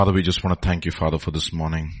Father, we just want to thank you, Father, for this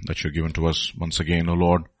morning that you've given to us once again, O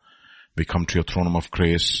Lord. We come to your throne room of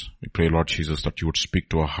grace. We pray, Lord Jesus, that you would speak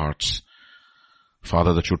to our hearts.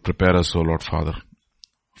 Father, that you would prepare us, O Lord, Father,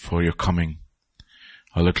 for your coming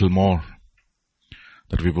a little more.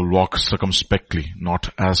 That we will walk circumspectly,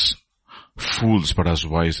 not as fools, but as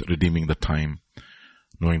wise, redeeming the time,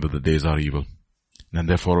 knowing that the days are evil. And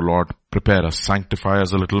therefore, O Lord, prepare us, sanctify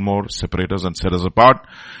us a little more, separate us and set us apart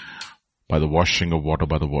by the washing of water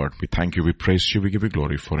by the word. We thank you, we praise you, we give you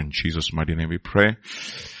glory, for in Jesus' mighty name we pray.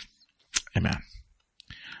 Amen.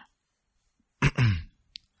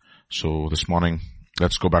 So this morning,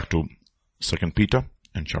 let's go back to 2 Peter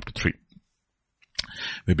and chapter 3.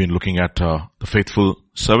 We've been looking at the faithful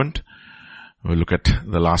servant. We'll look at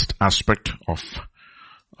the last aspect of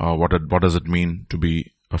what does it mean to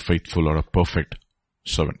be a faithful or a perfect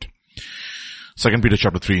servant. 2 Peter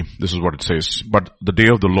chapter 3, this is what it says. But the day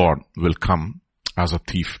of the Lord will come as a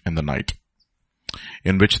thief in the night,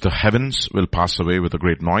 in which the heavens will pass away with a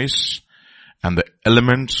great noise, and the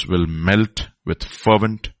elements will melt with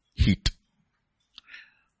fervent heat.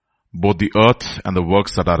 Both the earth and the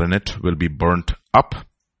works that are in it will be burnt up.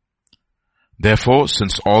 Therefore,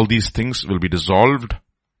 since all these things will be dissolved,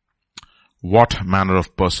 what manner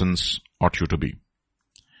of persons ought you to be?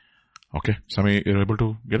 Okay, Sami, you're able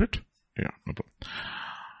to get it? Yeah, no problem.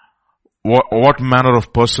 What manner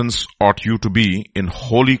of persons ought you to be in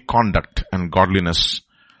holy conduct and godliness,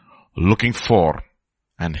 looking for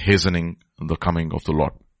and hastening the coming of the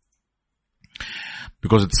Lord?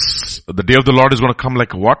 Because the day of the Lord is going to come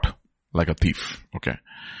like what? Like a thief. Okay.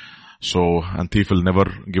 So, and thief will never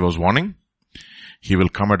give us warning. He will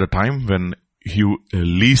come at a time when you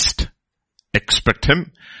least expect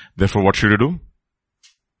him. Therefore, what should you do?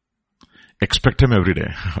 Expect him every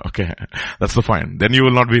day. Okay. That's the point. Then you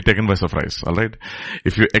will not be taken by surprise. Alright.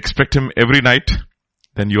 If you expect him every night,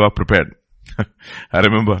 then you are prepared. I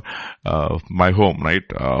remember, my home, right?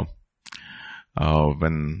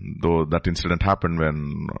 When though that incident happened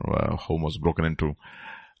when home was broken into,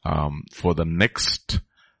 for the next,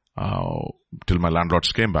 till my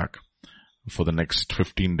landlords came back, for the next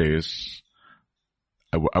 15 days,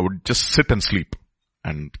 I would just sit and sleep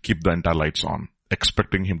and keep the entire lights on,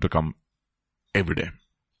 expecting him to come every day.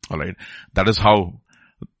 Alright. That is how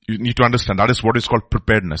you need to understand. That is what is called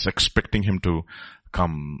preparedness, expecting him to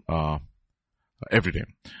come, every day.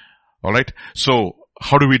 Alright. So,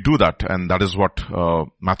 how do we do that? And that is what,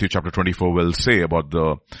 Matthew chapter 24 will say about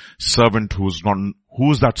the servant who is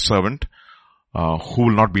that servant, who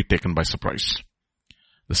will not be taken by surprise.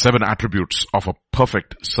 The 7 attributes of a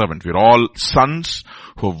perfect servant. We're all sons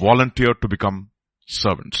who volunteered to become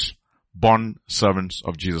servants. Born servants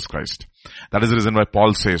of Jesus Christ. That is the reason why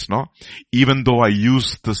Paul says, no, even though I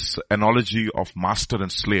use this analogy of master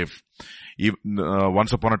and slave,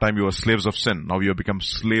 once upon a time you were slaves of sin, now you have become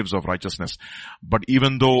slaves of righteousness. But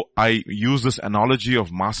even though I use this analogy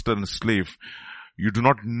of master and slave, you do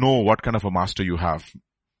not know what kind of a master you have.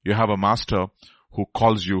 You have a master who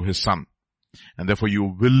calls you his son. And therefore you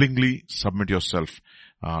willingly submit yourself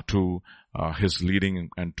to his leading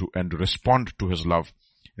and to respond to his love.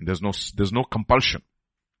 And there's no compulsion.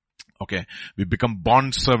 Okay. We become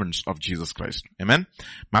bond servants of Jesus Christ. Amen.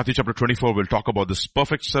 Matthew chapter 24 will talk about this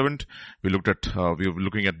perfect servant. We were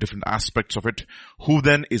looking at different aspects of it. Who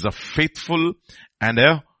then is a faithful and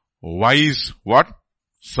a wise what?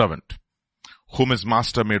 Servant. Whom his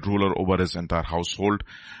master made ruler over his entire household,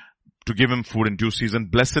 to give him food in due season.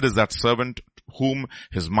 Blessed is that servant whom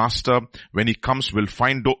his master, when he comes, will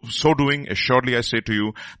find so doing. Assuredly I say to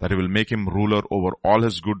you that he will make him ruler over all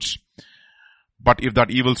his goods. But if that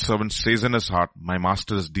evil servant says in his heart, my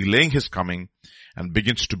master is delaying his coming, and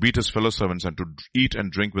begins to beat his fellow servants and to eat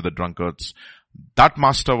and drink with the drunkards, the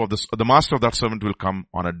master of that servant will come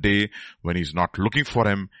on a day when he is not looking for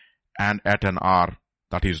him, and at an hour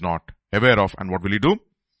that he is not aware of. And what will he do?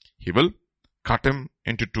 He will cut him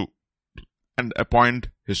into 2 and appoint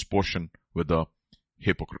his portion with the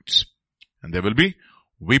hypocrites. And there will be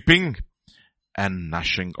weeping and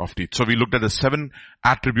gnashing of teeth. So we looked at the 7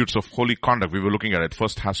 attributes of holy conduct. We were looking at it.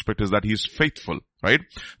 First aspect is that he is faithful, right?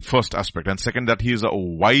 First aspect. And second, that he is a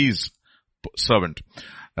wise servant.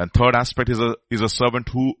 And third aspect is a servant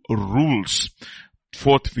who rules.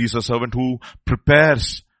 Fourth, he is a servant who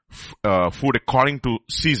prepares food according to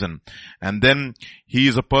season. And then he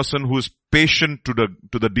is a person who is patient to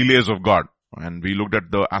the delays of God. And we looked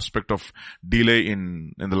at the aspect of delay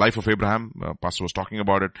in the life of Abraham. Pastor was talking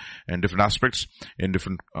about it in different aspects, in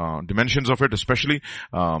different dimensions of it, especially.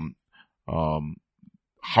 How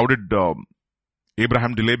did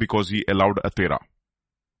Abraham delay? Because he allowed a terah.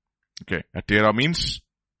 Okay, a terah means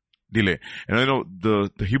Delay. And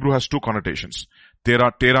the Hebrew has two connotations.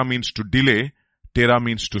 Tera means to delay. Tera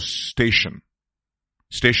means to station.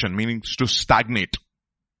 Station meaning to stagnate.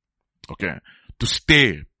 Okay. To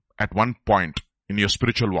stay at one point in your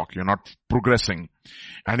spiritual walk. You're not progressing.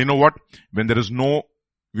 And you know what? When there is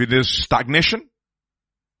stagnation,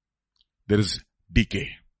 there is decay.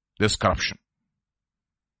 There's corruption.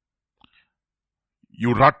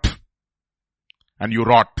 You rut and you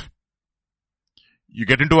rot. You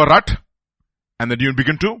get into a rut and then you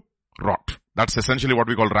begin to rot. That's essentially what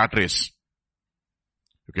we call rat race.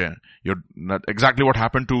 Okay. Exactly what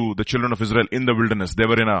happened to the children of Israel in the wilderness. They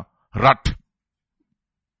were in a rut.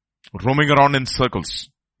 Roaming around in circles.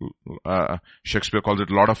 Shakespeare calls it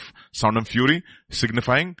a lot of sound and fury,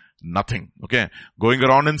 signifying nothing. Okay. Going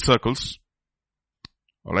around in circles.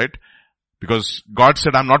 Alright. Because God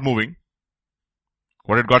said, I'm not moving.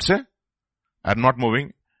 What did God say? I'm not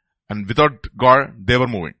moving. And without God, they were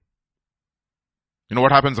moving. You know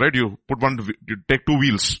what happens, right? You take two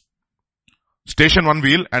wheels. Station one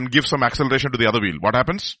wheel and give some acceleration to the other wheel. What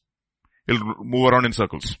happens? It'll move around in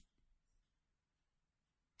circles.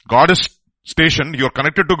 God is stationed. You're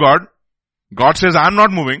connected to God. God says, I'm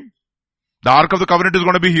not moving. The Ark of the Covenant is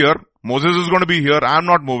going to be here. Moses is going to be here. I'm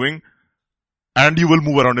not moving. And you will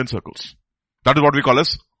move around in circles. That is what we call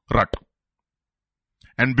as rut.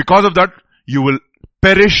 And because of that, you will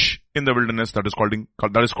perish in the wilderness. That is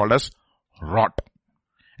called as rot.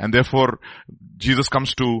 And therefore, Jesus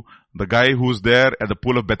comes to the guy who's there at the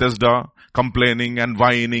pool of Bethesda, complaining and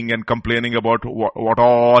whining and complaining about what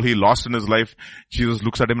all he lost in his life. Jesus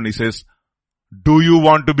looks at him and he says, do you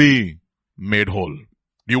want to be made whole? Do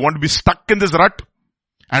you want to be stuck in this rut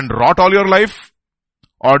and rot all your life?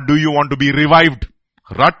 Or do you want to be revived?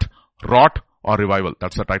 Rut, rot, or revival.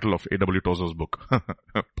 That's the title of A.W. Tozer's book.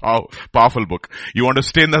 Powerful book. You want to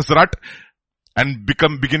stay in this rut and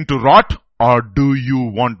begin to rot? Or do you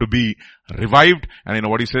want to be revived? And you know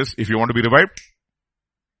what he says? If you want to be revived,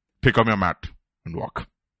 pick up your mat and walk.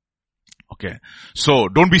 Okay. So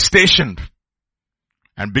don't be stationed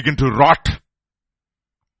and begin to rot.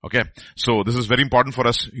 Okay. So this is very important for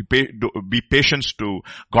us. Be patient to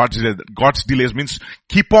God's delay. God's delays means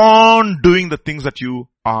keep on doing the things that you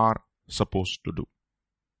are supposed to do.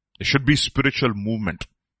 There should be spiritual movement.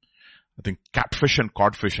 I think catfish and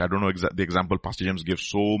codfish, I don't know the example Pastor James gave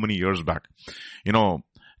so many years back.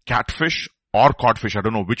 Catfish or codfish, I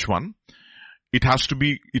don't know which one. It has to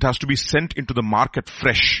be sent into the market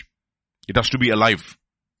fresh. It has to be alive.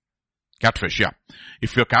 Catfish, yeah.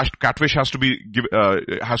 If your catfish has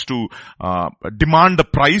to demand a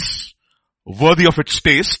price worthy of its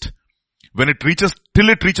taste, till it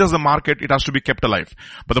reaches the market, it has to be kept alive.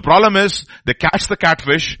 But the problem is, they catch the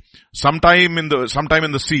catfish sometime in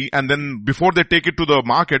the sea, and then before they take it to the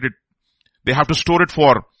market, they have to store it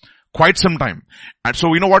for quite some time. And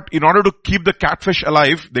so you know what? In order to keep the catfish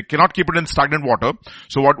alive, they cannot keep it in stagnant water.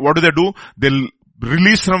 So what do? They'll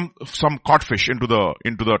release some codfish into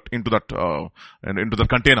that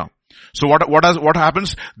container. So what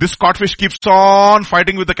happens? This codfish keeps on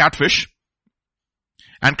fighting with the catfish.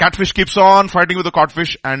 And catfish keeps on fighting with the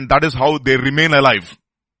codfish, and that is how they remain alive.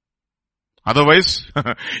 Otherwise,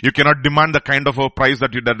 you cannot demand the kind of a price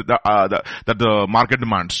that the market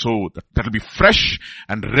demands. So that will be fresh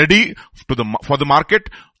and ready for the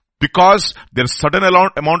market, because there's certain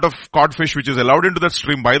amount of codfish which is allowed into that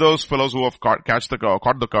stream by those fellows who have caught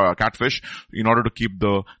the catfish, in order to keep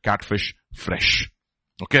the catfish fresh.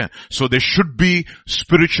 Okay, so there should be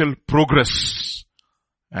spiritual progress.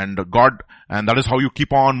 And that is how you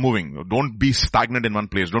keep on moving. Don't be stagnant in one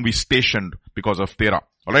place. Don't be stationed because of Tera.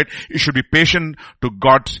 Alright? You should be patient to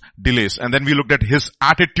God's delays. And then we looked at his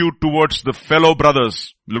attitude towards the fellow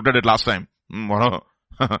brothers. We looked at it last time.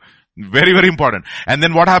 Very, very important. And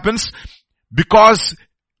then what happens? Because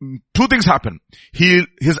two things happen.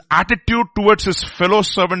 His attitude towards his fellow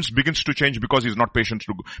servants begins to change because he's not patient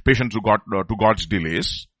to God's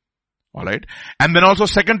delays. Alright. And then also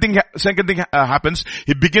second thing happens.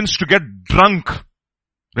 He begins to get drunk.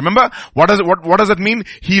 Remember? What does it mean?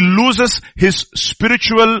 He loses his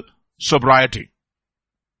spiritual sobriety.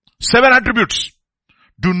 7 attributes.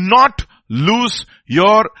 Do not lose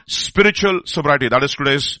your spiritual sobriety. That is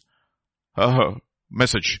today's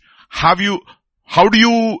message. How do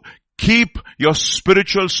you keep your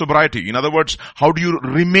spiritual sobriety? In other words, how do you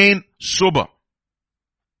remain sober?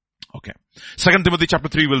 Okay. 2 Timothy chapter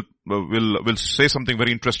 3 will say something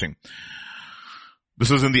very interesting. This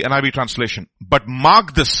is in the NIV translation. But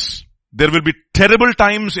mark this, there will be terrible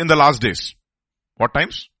times in the last days. What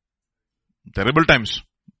times? Terrible times.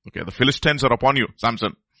 Okay, the Philistines are upon you,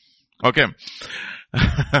 Samson. Okay.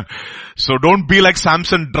 So don't be like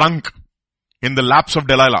Samson, drunk in the laps of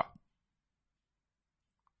Delilah.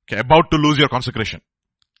 Okay, about to lose your consecration.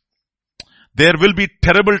 There will be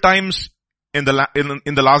terrible times in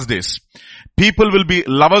the last days. People will be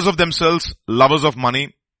lovers of themselves, lovers of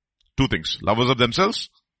money. Two things. Lovers of themselves,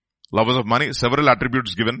 lovers of money. Several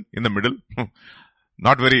attributes given in the middle.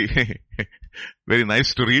 Not very, very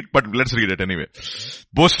nice to read, but let's read it anyway.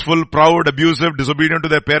 Boastful, proud, abusive, disobedient to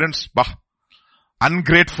their parents. Bah.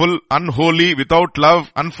 Ungrateful, unholy, without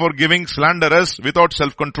love, unforgiving, slanderous, without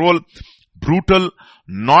self-control, brutal,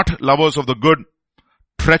 not lovers of the good,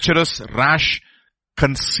 treacherous, rash,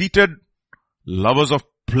 conceited, lovers of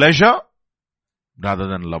pleasure rather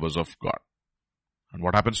than lovers of God. And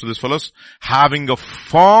what happens to these fellows? Having a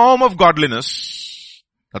form of godliness.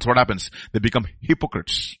 That's what happens. They become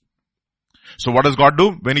hypocrites. So what does God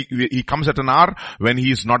do? When he comes at an hour, when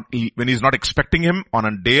he's not expecting him, on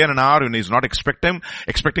a day and an hour, when he's not expecting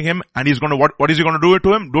him, and he's going to, what is he going to do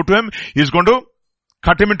to him? He's going to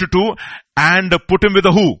cut him into two and put him with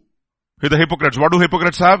the who? With the hypocrites. What do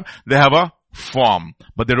hypocrites have? They have a form,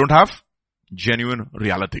 but they don't have genuine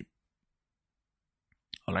reality.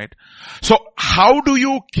 Alright. So how do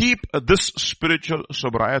you keep this spiritual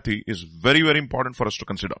sobriety is very, very important for us to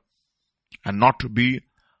consider. And not to be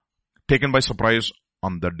taken by surprise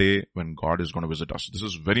on the day when God is going to visit us. This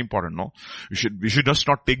is very important, no? We should just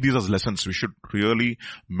not take these as lessons. We should really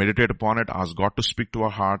meditate upon it, ask God to speak to our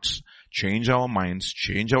hearts, change our minds,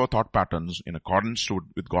 change our thought patterns in accordance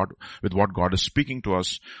with what God is speaking to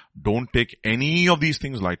us. Don't take any of these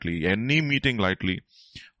things lightly, any meeting lightly.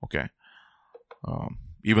 Okay.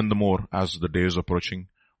 Even the more as the day is approaching,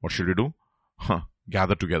 what should we do?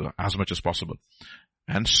 Gather together as much as possible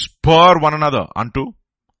and spur one another unto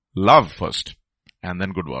love first and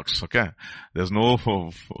then good works. Okay. There's no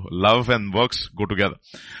love and works go together.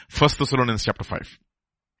 1 Thessalonians chapter 5.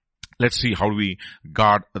 Let's see how we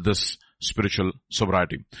guard this spiritual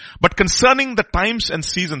sobriety. But concerning the times and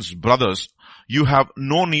seasons, brothers, you have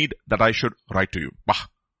no need that I should write to you. Bah.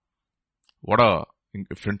 What a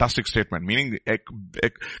fantastic statement. Meaning,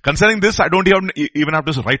 concerning this, I don't even have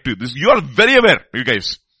to write to you. This, you are very aware, you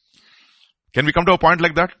guys. Can we come to a point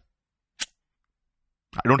like that?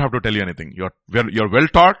 I don't have to tell you anything. You're well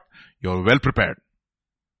taught. You're well prepared.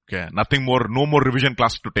 Okay. Nothing more, no more revision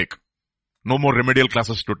class to take. No more remedial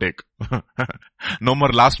classes to take. No more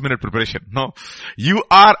last minute preparation. No. You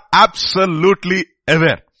are absolutely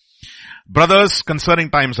aware. Brothers, concerning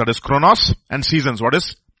times, that is chronos, and seasons, what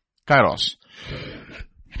is kairos?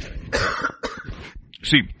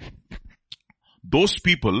 See, those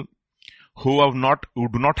people who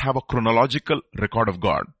do not have a chronological record of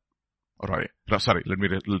God. Sorry, let me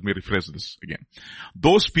rephrase this again.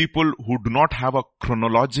 Those people who do not have a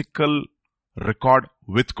chronological record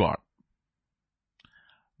with God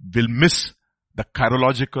will miss the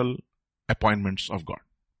chirological appointments of God.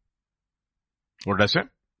 What did I say?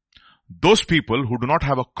 Those people who do not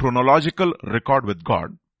have a chronological record with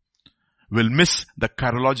God will miss the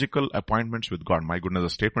chirological appointments with God. My goodness, the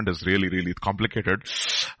statement is really, really complicated.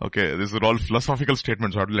 Okay, these are all philosophical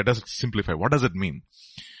statements. Let us simplify. What does it mean?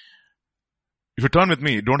 If you turn with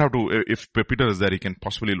me, you don't have to, if Peter is there, he can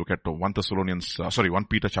possibly look at 1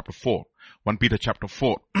 Peter chapter 4. 1 Peter chapter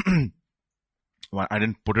 4. I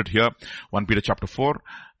didn't put it here. 1 Peter chapter 4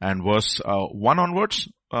 and verse 1 onwards.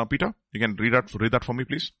 Peter, you can read that for me,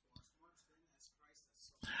 please.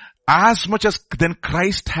 As much as then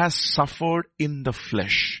Christ has suffered in the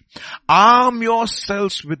flesh, arm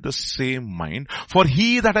yourselves with the same mind, for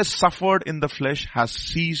he that has suffered in the flesh has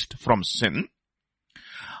ceased from sin,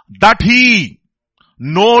 that he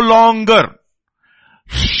no longer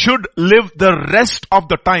should live the rest of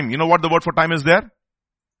the time. You know what the word for time is there?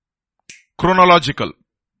 Chronological.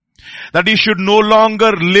 That he should no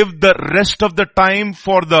longer live the rest of the time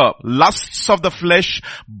for the lusts of the flesh,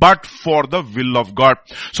 but for the will of God.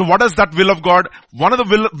 So what is that will of God? One of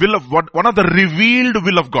the revealed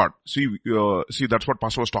will of God. See, that's what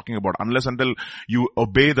Pastor was talking about. Unless until you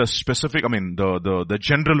obey the specific, the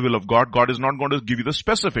general will of God, God is not going to give you the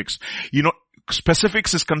specifics. You know,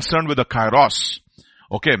 specifics is concerned with the kairos.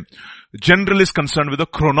 Okay. General is concerned with the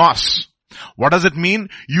chronos. What does it mean?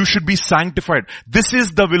 You should be sanctified. This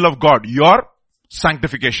is the will of God, your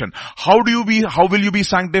sanctification. How will you be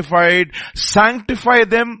sanctified? Sanctify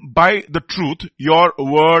them by the truth. Your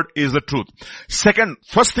word is the truth.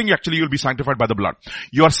 First thing actually you'll be sanctified by the blood.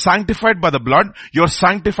 You are sanctified by the blood. You are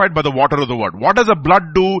sanctified by the water of the word. What does the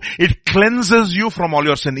blood do? It cleanses you from all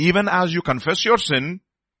your sin. Even as you confess your sin,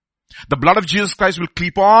 the blood of Jesus Christ will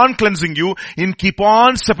keep on cleansing you and keep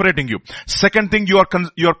on separating you. Second thing, you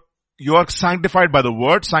are You are sanctified by the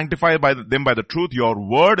word, sanctified by them by the truth. Your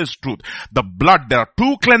word is truth. The blood, there are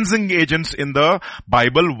two cleansing agents in the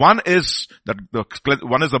Bible. One is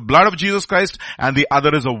the blood of Jesus Christ, and the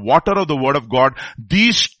other is the water of the word of God.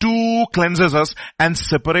 These two cleanses us and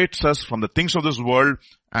separates us from the things of this world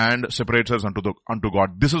and separates us unto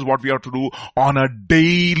God. This is what we have to do on a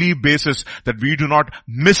daily basis, that we do not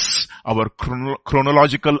miss our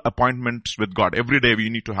chronological appointments with God. Every day we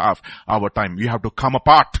need to have our time. We have to come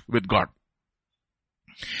apart with God.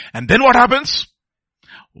 And then what happens?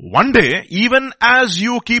 One day, even as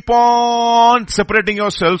you keep on separating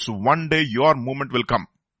yourselves, one day your moment will come.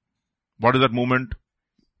 What is that moment?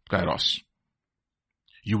 Kairos.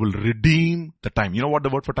 You will redeem the time. You know what the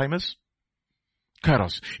word for time is?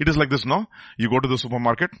 Kairos. It is like this, no? You go to the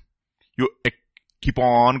supermarket, you keep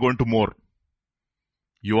on going to more.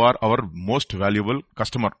 You are our most valuable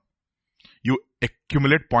customer. You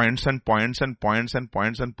accumulate points and points and points and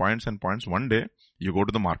points and points and points. One day, you go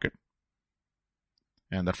to the market,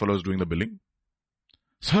 and that fellow is doing the billing.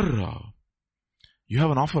 Sir, you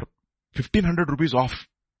have an offer, 1,500 rupees off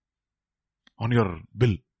on your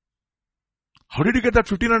bill. How did you get that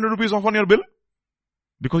 1,500 rupees off on your bill?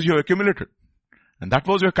 Because you have accumulated. And that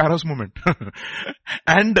was your Kairos moment.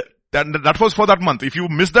 And that was for that month. If you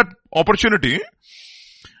miss that opportunity,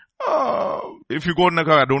 if you go,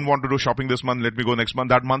 I don't want to do shopping this month, let me go next month.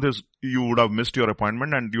 That month you would have missed your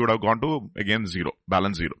appointment and you would have gone to, again,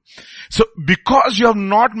 balance zero. So, because you have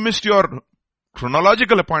not missed your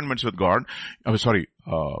chronological appointments with God,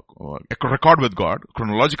 record with God,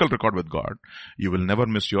 chronological record with God, you will never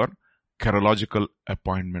miss your chronological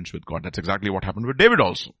appointments with God. That's exactly what happened with David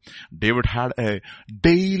also. David had a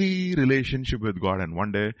daily relationship with God, and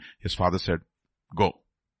one day his father said, go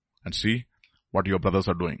and see what your brothers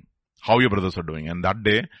are doing, how your brothers are doing. And that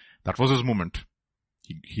day, that was his moment.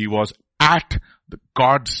 He was at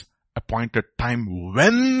God's appointed time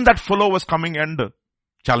when that fellow was coming and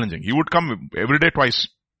challenging. He would come every day twice.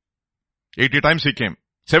 80 times he came.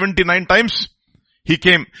 79 times he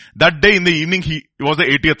came. That day in the evening, it was the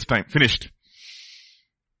 80th time. Finished.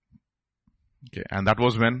 Okay. And that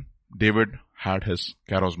was when David had his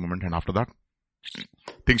Kairos moment. And after that,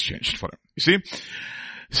 things changed for him. You see?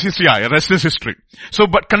 Yeah, rest is history. So,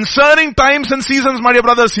 but concerning times and seasons, my dear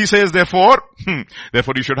brothers, he says, therefore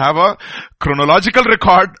you should have a chronological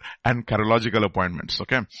record and chronological appointments.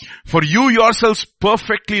 Okay. For you yourselves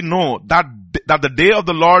perfectly know that the day of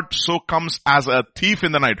the Lord so comes as a thief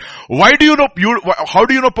in the night. Why do you know, how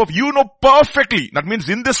do you know perfect? You know perfectly. That means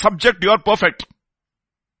in this subject you are perfect.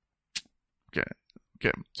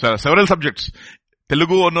 Okay. So several subjects.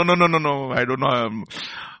 Telugu, no, I don't know.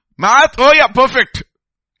 Math, oh yeah, perfect.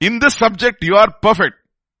 In this subject, you are perfect.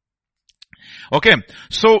 Okay.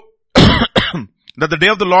 So, that the day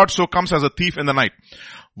of the Lord so comes as a thief in the night.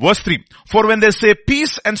 Verse 3. For when they say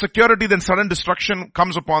peace and security, then sudden destruction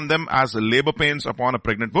comes upon them as labor pains upon a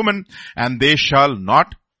pregnant woman, and they shall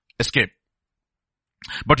not escape.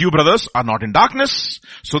 But you brothers are not in darkness,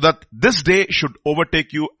 so that this day should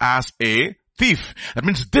overtake you as a thief. That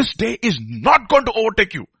means this day is not going to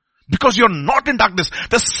overtake you. Because you're not in darkness.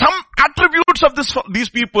 There's some attributes of these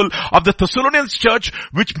people of the Thessalonians church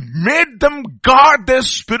which made them guard their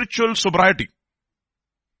spiritual sobriety.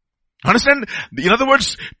 Understand? In other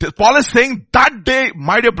words, Paul is saying that day,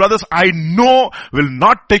 my dear brothers, I know will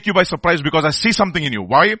not take you by surprise because I see something in you.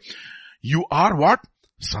 Why? You are what?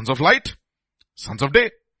 Sons of light, sons of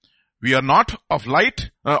day. We are not of light,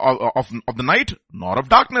 of the night, nor of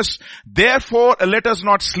darkness. Therefore, let us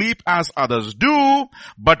not sleep as others do,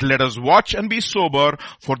 but let us watch and be sober.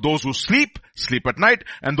 For those who sleep at night,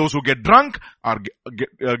 and those who get drunk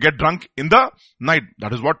get drunk in the night.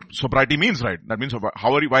 That is what sobriety means, right? That means,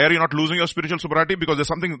 why are you not losing your spiritual sobriety? Because there's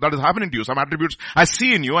something that is happening to you. Some attributes I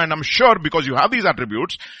see in you, and I'm sure because you have these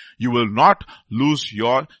attributes, you will not lose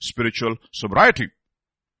your spiritual sobriety.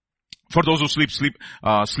 For those who sleep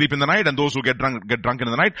in the night, and those who get drunken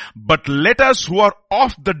in the night. But let us who are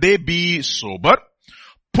of the day be sober,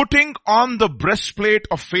 putting on the breastplate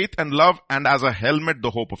of faith and love, and as a helmet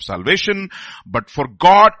the hope of salvation. But for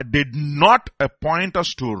God did not appoint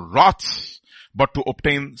us to wrath, but to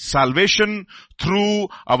obtain salvation through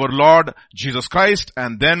our Lord Jesus Christ,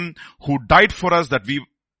 and then who died for us that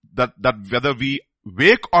whether we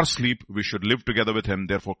wake or sleep, we should live together with him.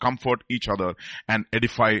 Therefore comfort each other and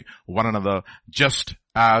edify one another just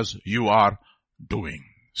as you are doing.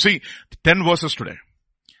 See, 10 verses today.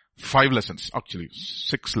 5 lessons. Actually,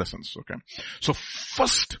 6 lessons. Okay. So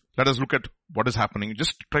first, let us look at what is happening.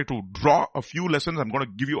 Just try to draw a few lessons. I'm going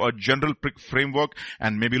to give you a general framework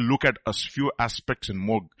and maybe look at a few aspects in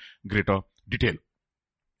more greater detail.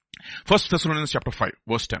 1 Thessalonians chapter 5,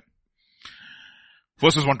 verse 10.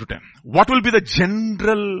 Verses 1 to 10. What will be the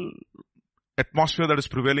general atmosphere that is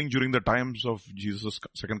prevailing during the times of Jesus'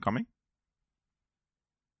 second coming?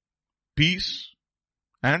 Peace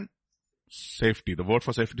and safety. The word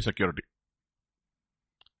for safety, security.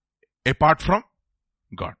 Apart from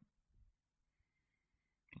God.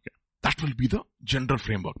 Okay. That will be the general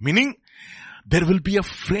framework. Meaning, there will be a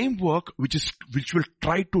framework which will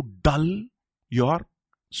try to dull your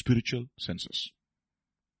spiritual senses.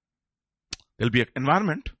 There will be an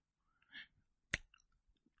environment.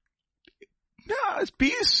 Yeah, it's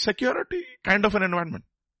peace, security, kind of an environment.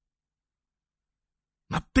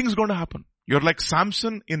 Nothing's going to happen. You're like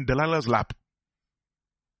Samson in Delilah's lap.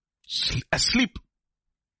 Asleep.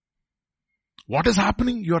 What is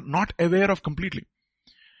happening? You're not aware of completely.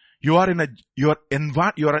 You're in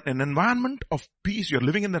an environment of peace. You're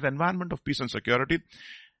living in that environment of peace and security.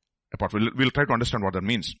 We'll try to understand what that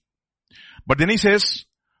means. But then he says,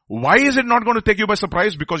 why is it not going to take you by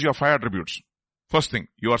surprise? Because you have 5 attributes. First thing,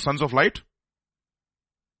 you are sons of light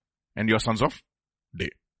and you are sons of day.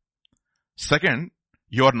 Second,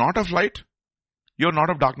 you are not of light. You are not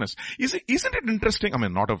of darkness. Isn't it interesting? I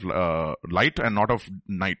mean, not of light and not of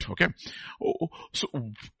night. Okay. So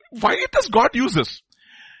why does God use this?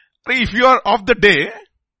 If you are of the day,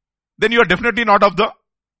 then you are definitely not of the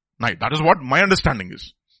night. That is what my understanding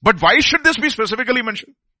is. But why should this be specifically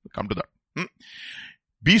mentioned? We'll come to that.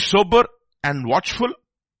 Be sober and watchful,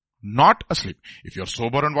 not asleep. If you are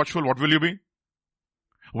sober and watchful, what will you be?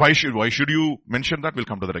 Why should you mention that? We'll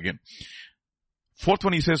come to that again. Fourth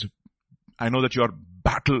one, he says, I know that you are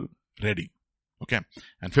battle ready. Okay.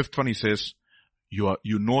 And fifth one, he says, you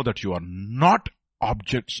know that you are not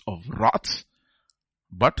objects of wrath,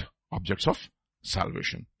 but objects of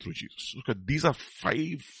salvation through Jesus. Okay. These are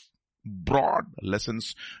 5 broad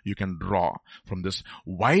lessons you can draw from this.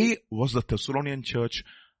 Why was the Thessalonian church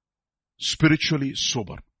spiritually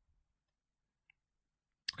sober?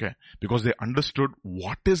 Okay. Because they understood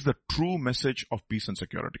what is the true message of peace and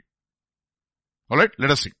security. Alright, let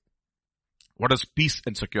us see. What is peace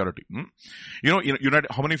and security? You know,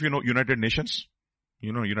 how many of you know United Nations?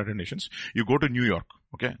 You know United Nations? You go to New York,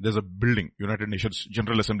 okay? There's a building, United Nations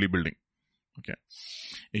General Assembly building. Okay.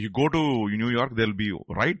 If you go to New York, there'll be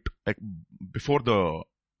right like before the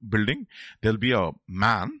building, there'll be a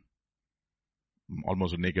man,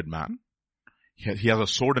 almost a naked man. He has a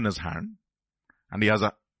sword in his hand, and he has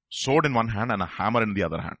a sword in one hand and a hammer in the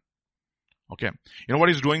other hand. Okay. You know what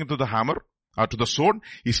he's doing to the hammer? To the sword?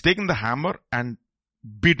 He's taking the hammer and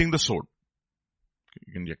beating the sword.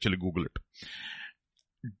 You can actually Google it.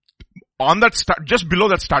 On that just below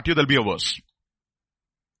that statue, there'll be a verse.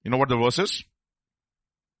 You know what the verse is?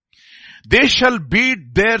 They shall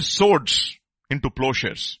beat their swords into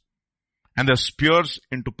plowshares and their spears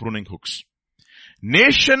into pruning hooks.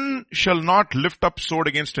 Nation shall not lift up sword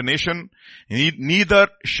against a nation, neither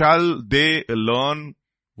shall they learn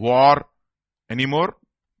war anymore.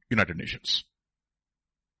 United Nations.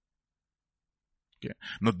 Okay.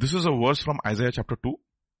 Now this is a verse from Isaiah chapter 2,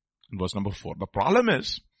 verse number 4. The problem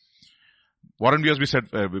is, Warren Wiersbe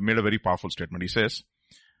said, made a very powerful statement. He says,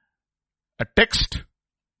 a text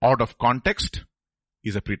out of context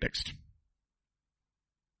is a pretext.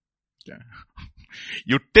 Yeah.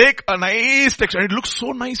 You take a nice text and it looks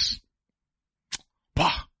so nice.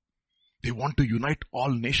 Bah! They want to unite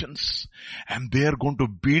all nations and they are going to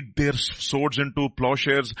beat their swords into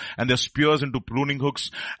plowshares and their spears into pruning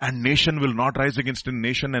hooks, and nation will not rise against a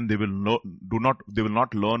nation and they will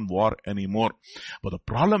not learn war anymore. But the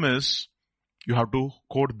problem is, you have to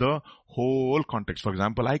quote the whole context. For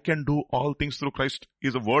example, I can do all things through Christ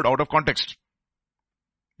is a word out of context.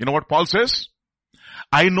 You know what Paul says?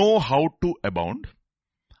 I know how to abound.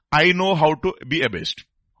 I know how to be abased.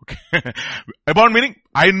 Okay. Abound meaning,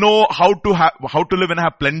 I know how to live when I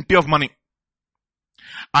have plenty of money.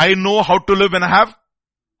 I know how to live when I have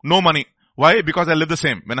no money. Why? Because I live the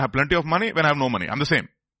same. When I have plenty of money, when I have no money. I'm the same.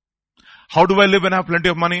 How do I live when I have plenty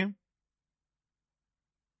of money?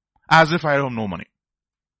 As if I have no money.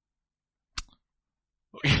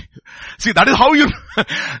 See, that is how you,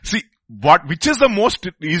 see, which is the most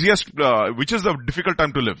easiest, which is the difficult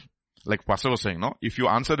time to live? Like Pastor was saying, no? If you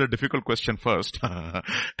answer the difficult question first,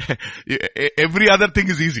 every other thing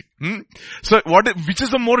is easy. So which is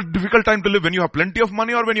the more difficult time to live? When you have plenty of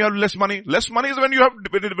money or when you have less money? Less money is when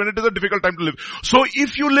it is a difficult time to live. So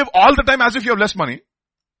if you live all the time as if you have less money,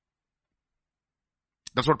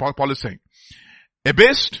 that's what Paul is saying.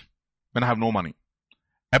 Abased when I have no money.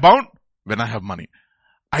 Abound when I have money.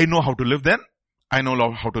 I know how to live then. I know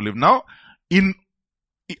how to live now.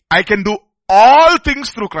 I can do all things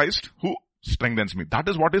through Christ who strengthens me. That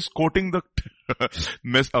is what is quoting the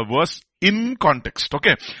verse in context.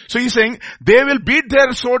 Okay. So he's saying, they will beat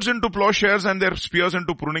their swords into plowshares and their spears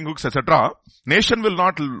into pruning hooks, etc. Nation will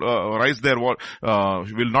not rise their war,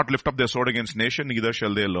 will not lift up their sword against nation, neither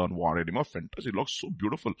shall they learn war anymore. Fantasy. It looks so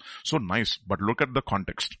beautiful, so nice. But look at the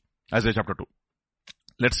context. Isaiah chapter 2.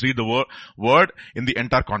 Let's read the word in the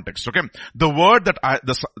entire context. Okay. The word that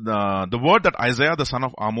Isaiah the son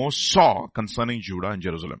of Amos saw concerning Judah and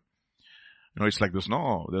Jerusalem. It's like this,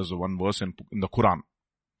 no? There's one verse in the Quran.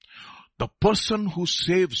 The person who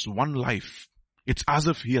saves one life, it's as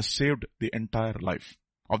if he has saved the entire life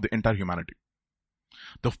of the entire humanity.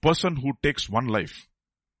 The person who takes one life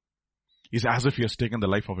is as if he has taken the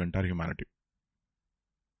life of entire humanity.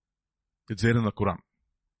 It's there in the Quran.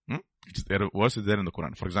 It's there, verse is there in the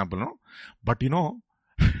Quran. For example, no? But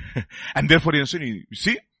and therefore you see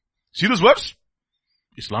this verse?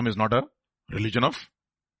 Islam is not a religion of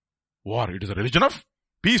war. It is a religion of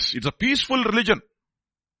peace. It's a peaceful religion.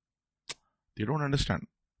 They don't understand.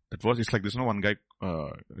 That was, it's like this, one guy,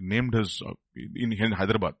 named his, in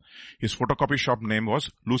Hyderabad, his photocopy shop name was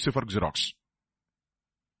Lucifer Xerox.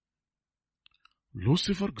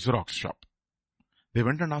 Lucifer Xerox shop. They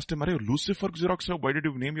went and asked him, Are Lucifer Xerox shop, why did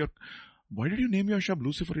you name your shop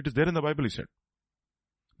Lucifer? It is there in the Bible, he said.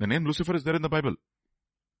 The name Lucifer is there in the Bible.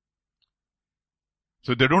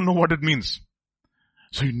 So they don't know what it means.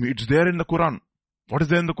 So it's there in the Quran. What is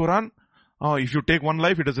there in the Quran? If you take one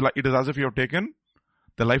life, it is as if you have taken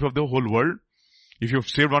the life of the whole world. If you have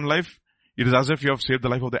saved one life, it is as if you have saved the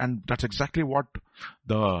life of and that's exactly what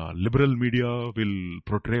the liberal media will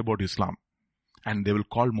portray about Islam. And they will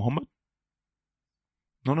call Muhammad.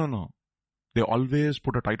 No. They always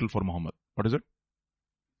put a title for Muhammad. What is it?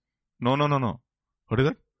 No. What is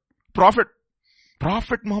it? Prophet.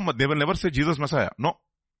 Prophet Muhammad. They will never say Jesus Messiah. No.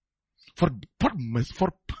 For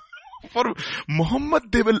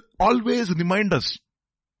Muhammad, they will always remind us.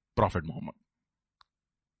 Prophet Muhammad.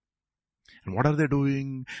 And what are they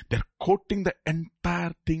doing? They're quoting the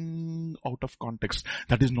entire thing out of context.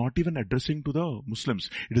 That is not even addressing to the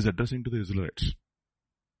Muslims. It is addressing to the Israelites.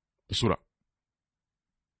 The surah.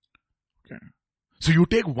 Okay. So you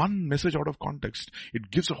take one message out of context, it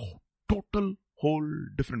gives a total, whole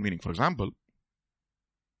different meaning. For example,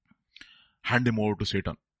 hand him over to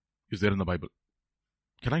Satan is there in the Bible.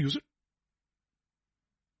 Can I use it?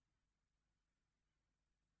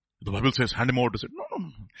 The Bible says hand him over to Satan.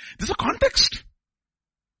 No. This is a context.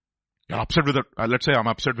 You're upset with it. Let's say I'm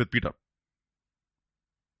upset with Peter.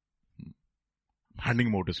 I'm handing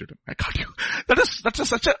him over to Satan. I got you. That's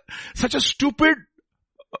such a stupid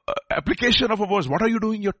application of a verse. What are you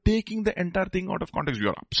doing? You're taking the entire thing out of context.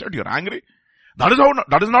 You're upset. You're angry. That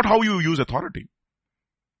is not how you use authority.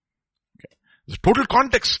 Okay. There's total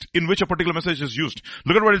context in which a particular message is used.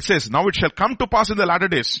 Look at what it says. Now it shall come to pass in the latter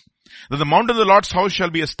days that the mountain of the Lord's house shall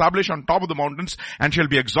be established on top of the mountains and shall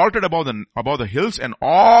be exalted above the hills, and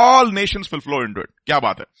all nations will flow into it. Kya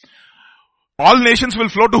baat hai? All nations will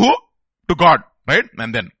flow to who? To God. Right?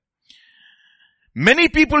 And then many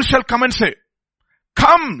people shall come and say,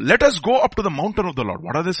 come, let us go up to the mountain of the Lord.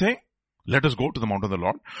 What are they saying? Let us go to the mountain of the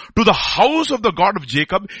Lord, to the house of the God of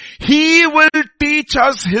Jacob. He will teach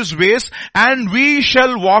us his ways and we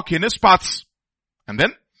shall walk in his paths. And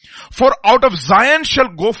then, for out of Zion shall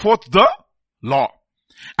go forth the law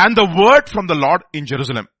and the word from the Lord in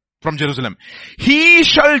Jerusalem, from Jerusalem. He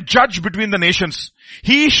shall judge between the nations.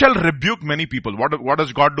 He shall rebuke many people. What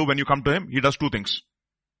does God do when you come to him? He does two things.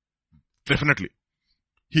 Definitely.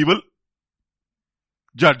 He will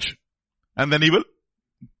judge. And then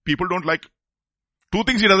people don't like. Two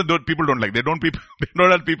things he doesn't do, people don't like. They don't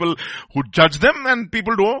have people who judge them and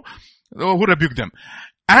people who rebuke them.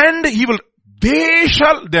 And they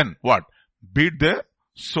shall then what? Beat their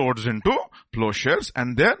swords into plowshares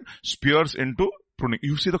and their spears into pruning.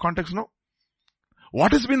 You see the context now?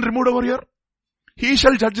 What has been removed over here? He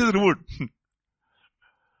shall judge is removed.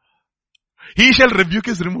 He shall rebuke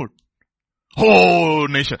is removed. Oh,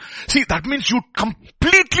 nation. See, that means you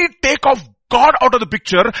completely take off God out of the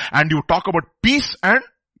picture and you talk about peace and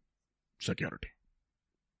security.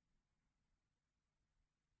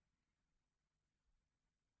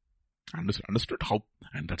 Understood how?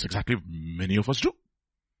 And that's exactly many of us do.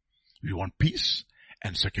 We want peace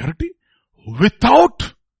and security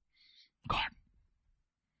without God.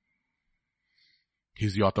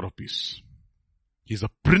 He's the author of peace. He's the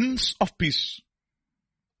Prince of Peace.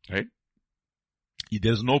 Right?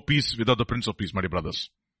 There's no peace without the Prince of Peace, my dear brothers.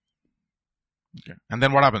 Okay. And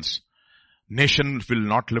then what happens? Nation will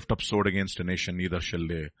not lift up sword against a nation, neither shall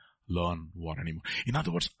they learn war anymore. In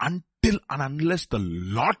other words, until and unless the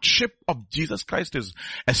Lordship of Jesus Christ is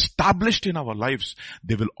established in our lives,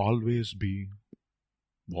 there will always be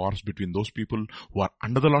wars between those people who are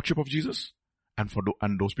under the Lordship of Jesus and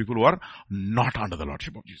those people who are not under the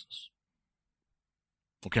Lordship of Jesus.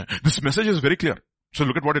 Okay, this message is very clear. So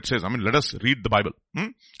look at what it says. Let us read the Bible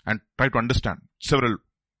and try to understand several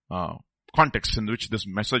contexts in which this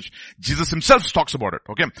message, Jesus himself talks about it.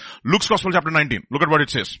 Okay, Luke's Gospel chapter 19. Look at what it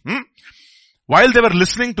says. While they were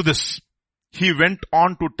listening to this, he went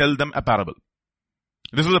on to tell them a parable.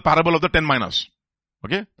 This is the parable of the 10 minas.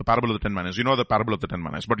 Okay, the parable of the 10 minas. You know the parable of the 10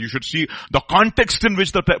 minas, but you should see the context in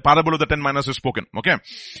which the parable of the 10 minas is spoken. Okay,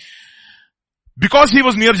 because he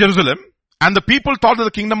was near Jerusalem, and the people thought that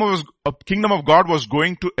the kingdom of God was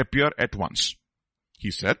going to appear at once. He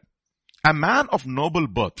said, a man of noble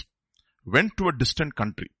birth went to a distant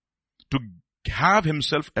country to have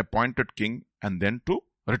himself appointed king and then to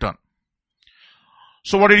return.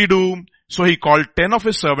 So what did he do? So he called 10 of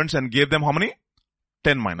his servants and gave them how many?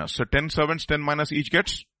 10 minas. So 10 servants, 10 minas, each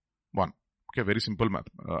gets 1. Okay, very simple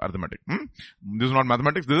arithmetic. This is not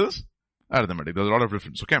mathematics, this is arithmetic. There's a lot of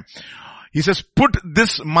difference, okay? He says, put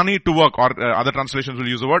this money to work, or other translations will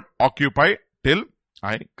use the word occupy till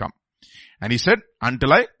I come. And he said,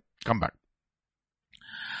 until I come back.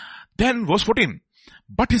 Then verse 14,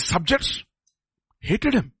 but his subjects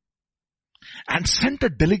hated him and sent a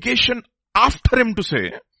delegation after him to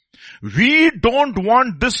say, we don't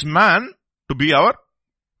want this man to be our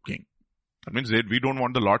king. That means that we don't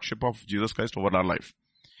want the lordship of Jesus Christ over our life.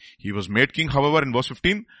 He was made king, however, in verse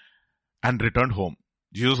 15, and returned home.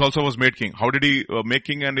 Jesus also was made king. How did he make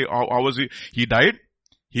king, and how was he? He died,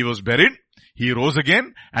 he was buried, he rose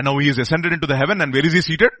again, and now he is ascended into the heaven. And where is he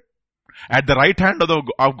seated? At the right hand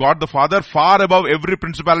of God the Father, far above every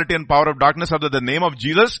principality and power of darkness. Under the name of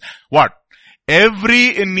Jesus, what?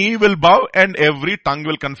 Every knee will bow and every tongue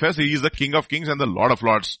will confess he is the King of kings and the Lord of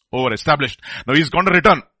lords. Over established. Now he is going to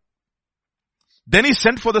return. Then he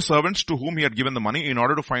sent for the servants to whom he had given the money in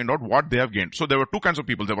order to find out what they have gained. So there were two kinds of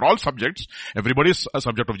people. They were all subjects. Everybody is a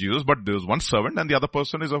subject of Jesus, but there was one servant and the other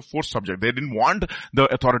person is a fourth subject. They didn't want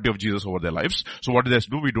the authority of Jesus over their lives. So what did they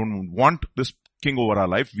do? We don't want this king over our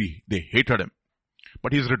life. They hated him.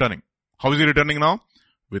 But he's returning. How is he returning now?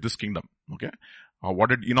 With his kingdom. Okay. What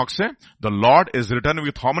did Enoch say? The Lord is returning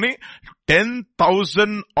with how many?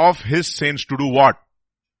 10,000 of his saints to do what?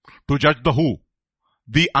 To judge the who?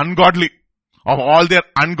 The ungodly. Of all their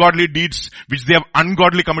ungodly deeds which they have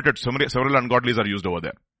ungodly committed. Several ungodlies are used over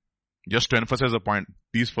there. Just to emphasize the point,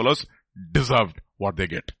 these fellows deserved what they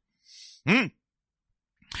get. In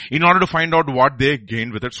order to find out what they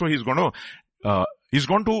gained with it. So he's going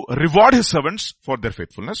to reward his servants for their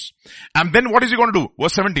faithfulness. And then what is he going to do?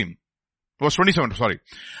 Verse 27, sorry.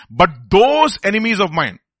 But those enemies of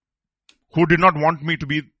mine who did not want me to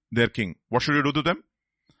be their king, what should you do to them?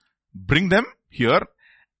 Bring them here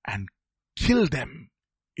and kill them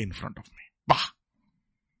in front of me. Bah!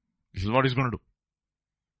 This is what he's going to do.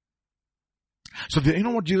 So you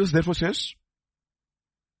know what Jesus therefore says?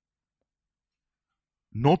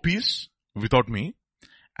 No peace without me.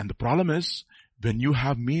 And the problem is, when you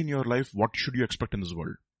have me in your life, what should you expect in this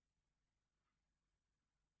world?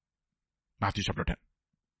 Matthew chapter 10.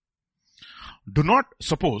 Do not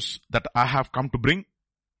suppose that I have come to bring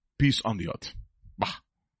peace on the earth. Bah!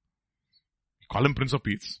 Call him Prince of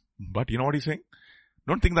Peace. But you know what he's saying?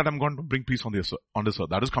 Don't think that I'm going to bring peace on this earth.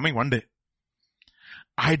 That is coming one day.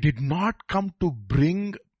 I did not come to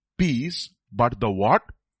bring peace, but the what?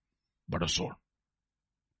 But a sword.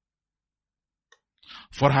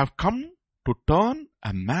 For I have come to turn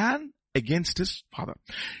a man against his father.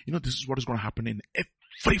 You know, this is what is going to happen in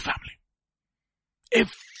every family.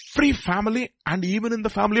 Every family, and even in the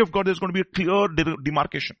family of God, there's going to be a clear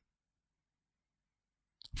demarcation.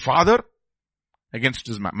 Father against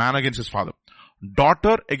his man against his father.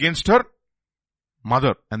 Daughter against her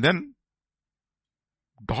mother. And then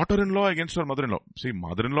daughter-in-law against her mother-in-law. See,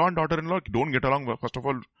 mother-in-law and daughter-in-law don't get along. First of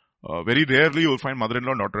all, very rarely you will find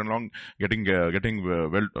mother-in-law and daughter-in-law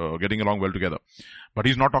getting along well together. But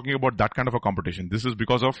he's not talking about that kind of a competition. This is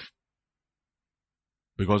because of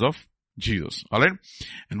Jesus. Alright?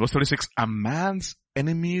 In verse 36, a man's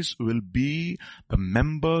enemies will be the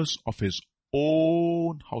members of his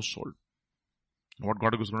own household. And what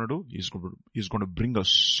God is going to do? He's going to bring a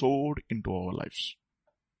sword into our lives.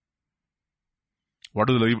 What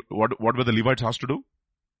were the Levites asked to do?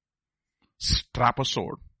 Strap a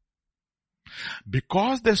sword.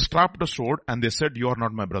 Because they strapped a sword and they said, you are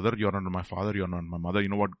not my brother, you are not my father, you are not my mother. You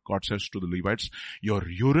know what God says to the Levites? Your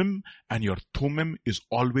Urim and your Thummim is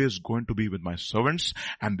always going to be with my servants,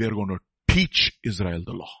 and they're going to teach Israel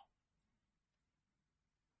the law.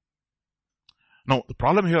 Now, the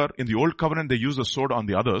problem here, in the old covenant, they use the sword on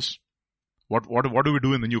the others. What do we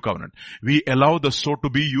do in the new covenant? We allow the sword to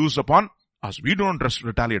be used upon us. We don't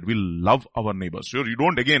retaliate. We love our neighbors. Sure, you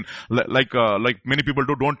don't, again, like many people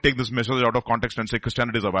do, don't take this message out of context and say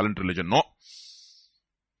Christianity is a violent religion. No.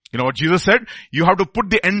 You know what Jesus said? You have to put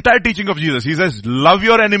the entire teaching of Jesus. He says, love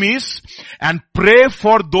your enemies and pray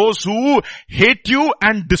for those who hate you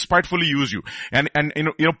and despitefully use you. And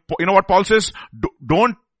you know what Paul says?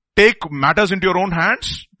 Don't take matters into your own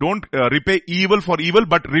hands. Don't repay evil for evil,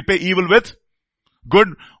 but repay evil with good.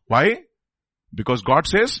 Why? Because God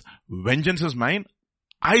says, vengeance is mine,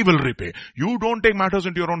 I will repay. You don't take matters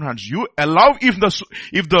into your own hands. You allow,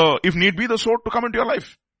 if need be, the sword to come into your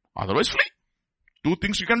life. Otherwise, flee. Two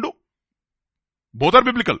things you can do. Both are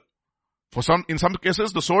biblical. In some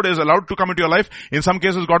cases, the sword is allowed to come into your life. In some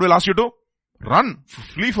cases, God will ask you to run,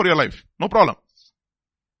 flee for your life. No problem.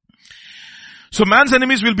 So man's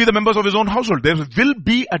enemies will be the members of his own household. There will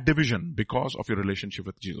be a division because of your relationship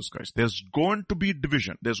with Jesus Christ. There's going to be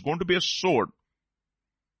division. There's going to be a sword.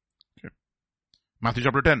 Okay. Matthew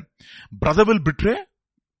chapter 10. Brother will betray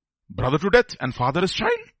brother to death, and father his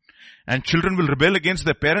child. And children will rebel against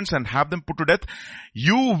their parents and have them put to death.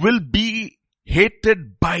 You will be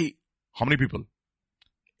hated by how many people?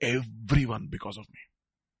 Everyone because of me.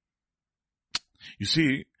 You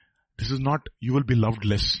see, this is not you will be loved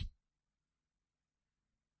less.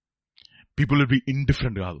 People will be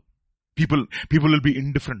indifferent. People will be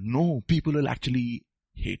indifferent. No, people will actually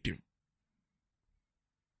hate you.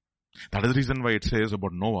 That is the reason why it says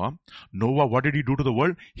about Noah. Noah, what did he do to the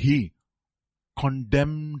world? He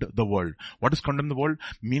condemned the world. What is condemn the world?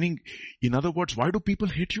 Meaning, in other words, why do people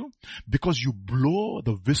hate you? Because you blow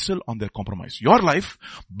the whistle on their compromise. Your life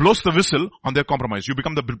blows the whistle on their compromise. You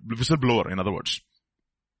become the whistleblower, in other words.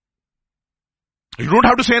 You don't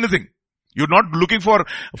have to say anything. You're not looking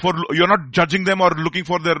you're not judging them or looking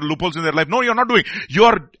for their loopholes in their life. No, you're not doing.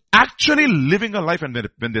 You're actually living a life, and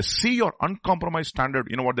when they see your uncompromised standard,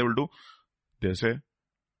 you know what they will do? They say,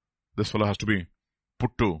 this fellow has to be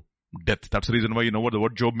put to death. That's the reason why, you know what the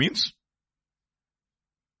word Job means?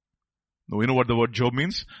 No, you know what the word Job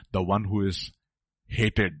means? The one who is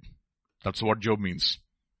hated. That's what Job means.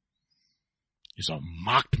 He's a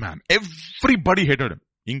marked man. Everybody hated him,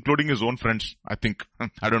 including his own friends, I think.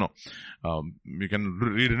 I don't know. You can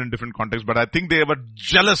read it in different contexts, but I think they were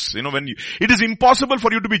jealous. You know, it is impossible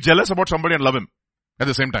for you to be jealous about somebody and love him at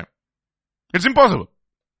the same time. It's impossible.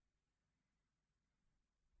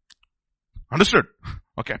 Understood?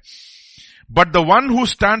 Okay. But the one who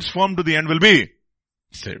stands firm to the end will be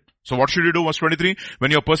saved. So what should you do? Verse 23.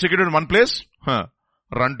 When you're persecuted in one place,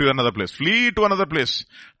 run to another place. Flee to another place.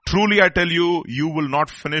 Truly I tell you, you will not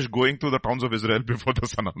finish going through the towns of Israel before the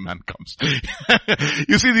Son of Man comes.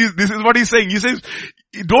 You see, this is what he's saying. He says,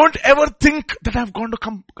 don't ever think that have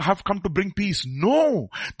come to bring peace. No.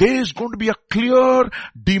 There is going to be a clear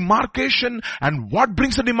demarcation. And what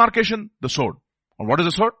brings the demarcation? The sword. And what is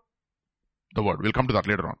the sword? The word. We'll come to that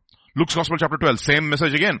later on. Luke's Gospel chapter 12, same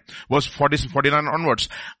message again, verse 49 onwards.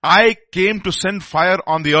 I came to send fire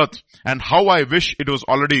on the earth, and how I wish it was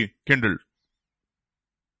already kindled.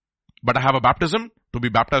 But I have a baptism to be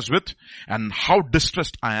baptized with, and how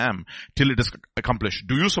distressed I am till it is accomplished.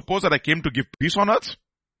 Do you suppose that I came to give peace on earth?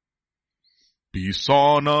 Peace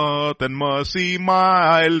on earth and mercy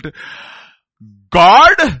mild.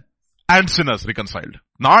 God and sinners reconciled.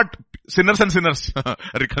 Not sinners and sinners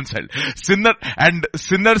reconciled.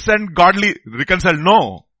 Sinners and godly reconciled.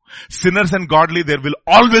 No. Sinners and godly, there will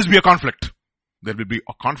always be a conflict. There will be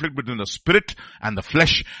a conflict between the spirit and the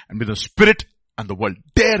flesh, and between the spirit and the world.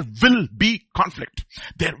 There will be conflict.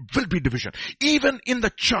 There will be division. Even in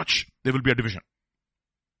the church, there will be a division.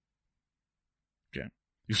 Okay.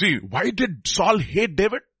 You see, why did Saul hate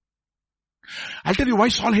David? I'll tell you why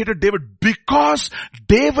Saul hated David. Because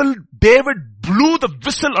David blew the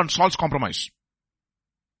whistle on Saul's compromise.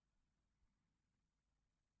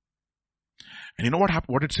 And you know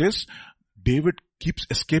what it says? David keeps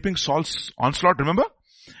escaping Saul's onslaught, remember?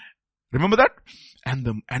 Remember that?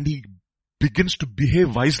 And he begins to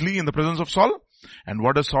behave wisely in the presence of Saul. And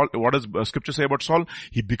what does scripture say about Saul?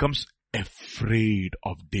 He becomes afraid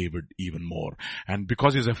of David even more. And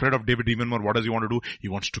because he's afraid of David even more, what does he want to do? He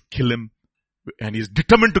wants to kill him. And he's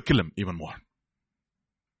determined to kill him even more.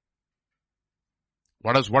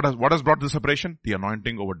 What has brought the separation? The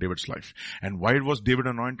anointing over David's life. And why was David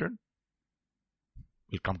anointed?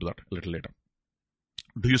 We'll come to that a little later.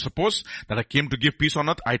 Do you suppose that I came to give peace on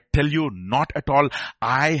earth? I tell you, not at all.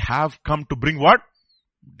 I have come to bring what?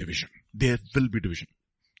 Division. There will be division.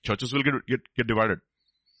 Churches will get divided.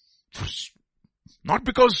 Not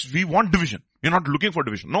because we want division. We're not looking for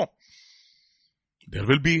division. No. There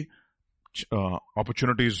will be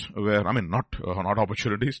opportunities where, not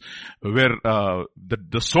opportunities, where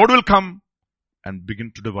the sword will come and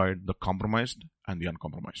begin to divide the compromised and the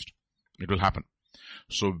uncompromised. It will happen.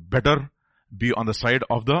 So better be on the side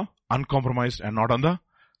of the uncompromised and not on the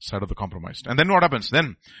side of the compromised. And then what happens?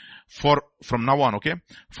 Then from now on, okay,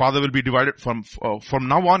 father will be divided from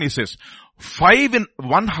now on, he says, 5 in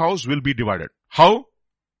one house will be divided. How?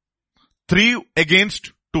 3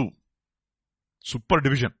 against 2. Super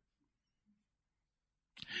division.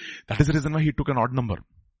 That is the reason why he took an odd number.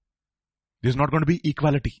 There's not going to be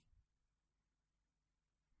equality.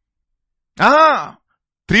 3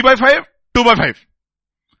 by 5, 2 by 5.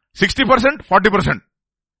 60%, 40%.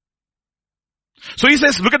 So he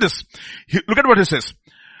says, look at this. Look at what he says.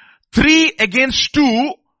 3 against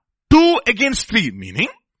 2, 2 against 3. Meaning,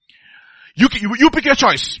 you pick your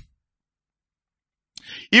choice.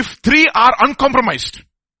 If 3 are uncompromised,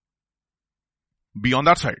 be on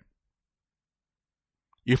that side.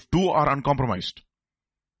 If 2 are uncompromised,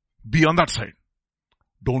 be on that side.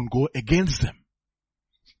 Don't go against them.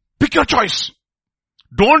 Pick your choice.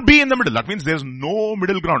 Don't be in the middle. That means there's no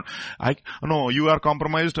middle ground. No, you are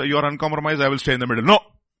compromised, you are uncompromised, I will stay in the middle. No.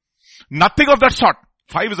 Nothing of that sort.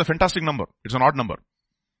 5 is a fantastic number. It's an odd number.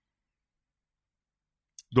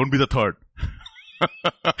 Don't be the third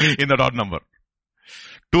in that odd number.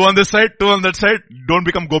 2 on this side, 2 on that side. Don't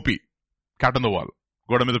become Gopi. Cat on the wall.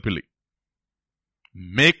 Godamidapilli.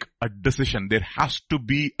 Make a decision. There has to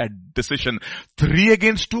be a decision. 3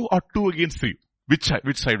 against 2 or 2 against 3. Which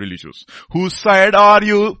side will you choose? Whose side are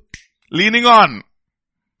you leaning on?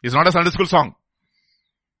 It's not a Sunday school song.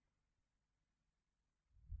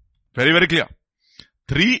 Very, very clear.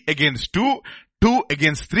 3 against 2, 2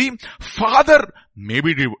 against 3. Father may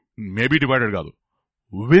be divided, Gadu.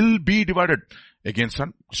 Will be divided against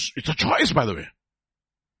son. It's a choice, by the way.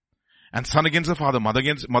 And son against the father, mother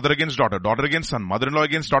against daughter, daughter against son, mother-in-law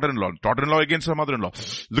against daughter-in-law, daughter-in-law against her mother-in-law.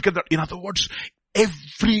 Look at that. In other words,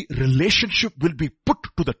 every relationship will be put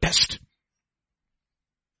to the test.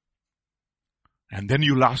 And then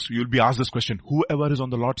you'll be asked this question, whoever is on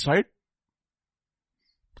the Lord's side,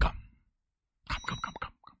 come.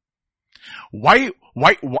 Why,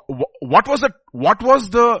 what was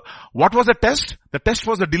the test? The test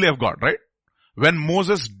was the delay of God, right? When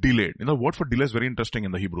Moses delayed. The word for delay is very interesting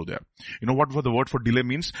in the Hebrew there. You know what the word for delay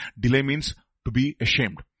means? Delay means to be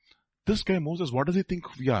ashamed. This guy Moses, what does he think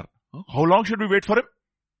we are? How long should we wait for him?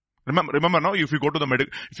 Remember now, if you go to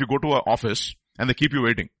an office and they keep you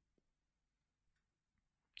waiting.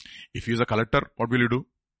 If he is a collector, what will you do?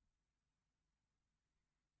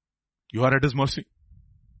 You are at his mercy.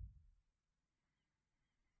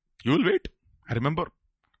 You will wait. I remember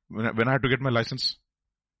when I had to get my license.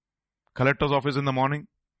 Collector's office in the morning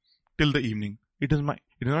till the evening. It is my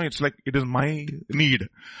need.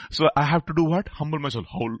 So I have to do what? Humble myself.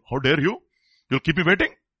 How dare you? You'll keep me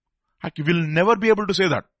waiting? I will never be able to say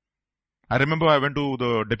that. I remember I went to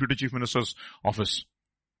the Deputy Chief Minister's office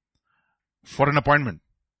for an appointment.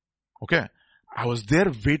 Okay. I was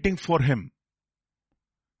there waiting for him.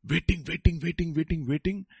 Waiting.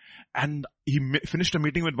 And he finished a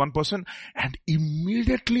meeting with one person, and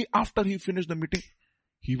immediately after he finished the meeting,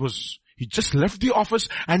 he just left the office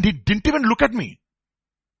and he didn't even look at me.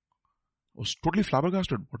 I was totally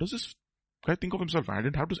flabbergasted. What does this guy think of himself? I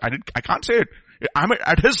can't say it. I'm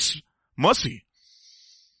at his mercy.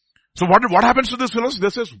 So what happens to this fellow? They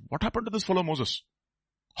says, what happened to this fellow Moses?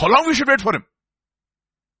 How long we should wait for him?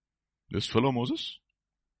 This fellow Moses?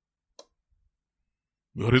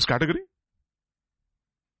 You're his category?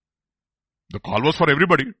 The call was for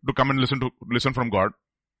everybody to come and listen from God.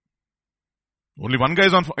 Only one guy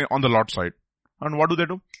is on the Lord's side. And what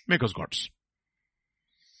do? Make us gods.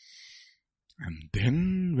 And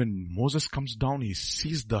then when Moses comes down, he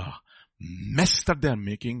sees the mess that they are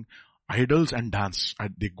making. Idols and dance,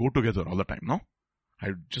 they go together all the time, no?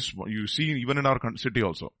 You see even in our city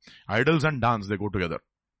also. Idols and dance, they go together.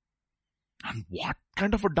 And what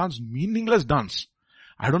kind of a dance? Meaningless dance.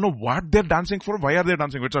 I don't know what they're dancing for. Why are they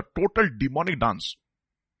dancing? It's a total demonic dance.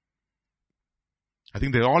 I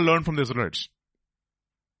think they all learned from the Israelites.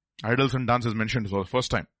 Idols and dance is mentioned for the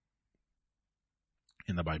first time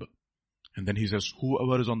in the Bible. And then he says,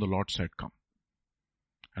 whoever is on the Lord's side, come.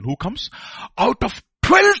 And who comes? Out of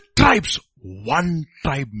 12 tribes, one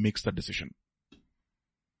tribe makes the decision.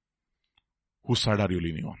 Whose side are you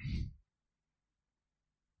leaning on?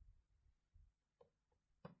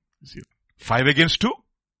 See, 5 against 2.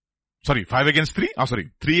 5 against 3.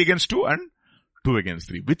 3 against 2 and 2 against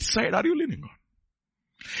 3. Which side are you leaning on?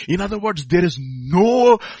 In other words, there is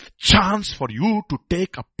no chance for you to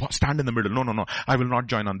take a stand in the middle. No. I will not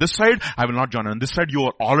join on this side. I will not join on this side. You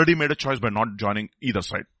have already made a choice by not joining either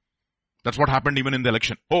side. That's what happened even in the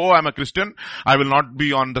election. Oh, I'm a Christian. I will not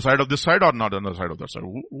be on the side of this side or not on the side of that side.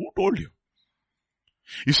 Who told you?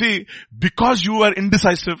 You see, because you were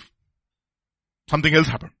indecisive, something else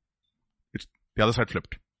happened. The other side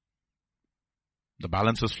flipped. The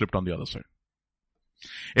balance is flipped on the other side.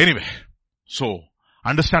 Anyway, so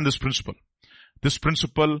understand this principle. This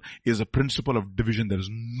principle is a principle of division. There is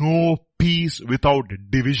no peace without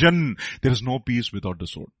division. There is no peace without the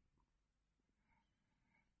sword.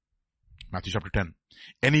 Matthew chapter 10.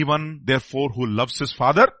 Anyone, therefore, who loves his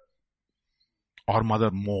father or mother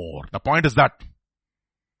more. The point is that.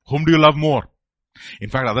 Whom do you love more? In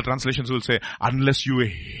fact, other translations will say, unless you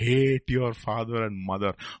hate your father and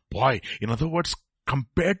mother. Boy, in other words,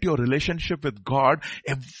 compared to your relationship with God,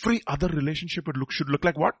 every other relationship should look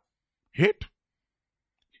like what? Hate.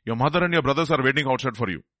 Your mother and your brothers are waiting outside for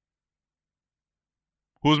you.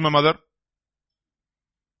 Who's my mother?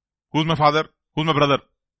 Who's my father? Who's my brother?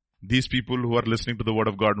 These people who are listening to the word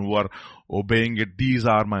of God, who are obeying it, these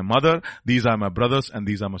are my mother, these are my brothers, and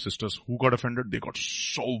these are my sisters. Who got offended? They got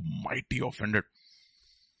so mighty offended.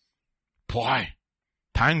 Boy,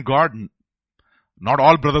 thank God, not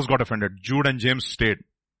all brothers got offended. Jude and James stayed.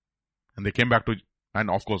 And they came back to,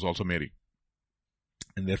 and of course also Mary.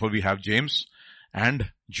 And therefore we have James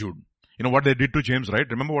and Jude. You know what they did to James, right?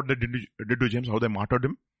 Remember what they did to James, how they martyred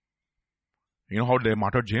him? You know how they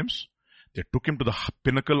martyred James? They took him to the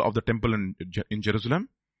pinnacle of the temple in Jerusalem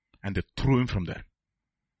and they threw him from there.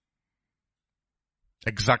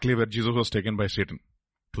 Exactly where Jesus was taken by Satan.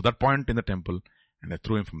 To that point in the temple, and they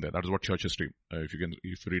threw him from there. That is what church history, if you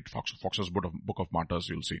read Fox's book of Martyrs,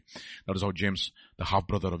 you'll see. That is how James, the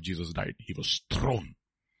half-brother of Jesus, died. He was thrown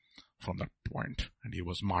from that point and he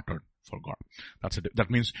was martyred for God. That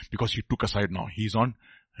means because he took a side now, he's on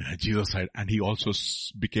Jesus' side, and he also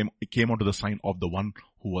came onto the sign of the one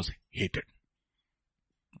who was hated.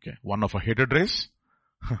 Okay, one of a hated race,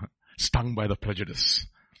 stung by the prejudice,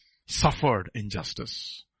 suffered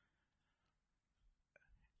injustice.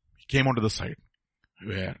 He came onto the side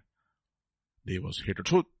where they was hated.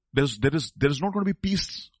 So there is not going to be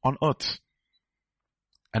peace on earth.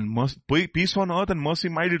 And peace on earth and mercy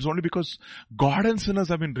might, it's only because God and sinners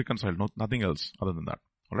have been reconciled. Nothing else other than that.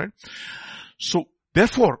 Alright? So,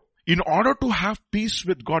 therefore, in order to have peace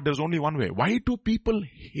with God, there's only one way. Why do people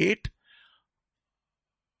hate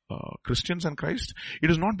Christians and Christ? It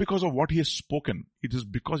is not because of what he has spoken. It is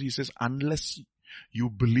because he says, unless you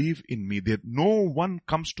believe in me, no one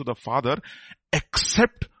comes to the Father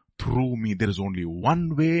except through me. There is only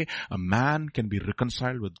one way a man can be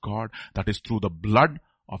reconciled with God. That is through the blood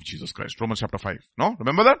of Jesus Christ. Romans chapter 5. No?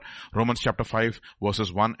 Remember that? Romans chapter 5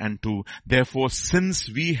 verses 1 and 2. Therefore, since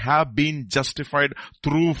we have been justified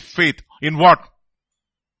through faith, in what?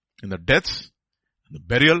 In the death, in the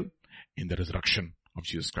burial, in the resurrection of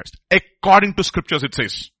Jesus Christ. According to scriptures it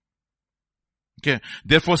says. Okay.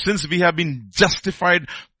 Therefore, since we have been justified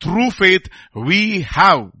through faith, we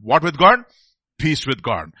have what with God? Peace with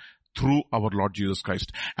God through our Lord Jesus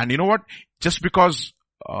Christ. And you know what? Just because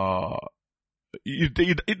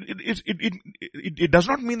it does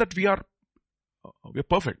not mean that we are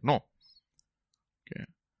perfect. No. Okay.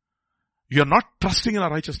 We are not trusting in our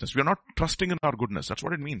righteousness. We are not trusting in our goodness. That's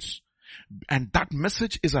what it means. And that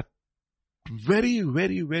message is a very,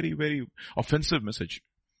 very, very, very offensive message.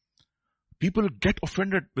 People get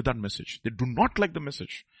offended with that message. They do not like the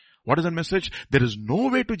message. What is that message? There is no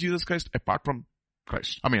way to Jesus Christ apart from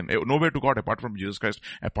Christ. No way to God apart from Jesus Christ,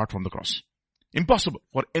 apart from the cross. Impossible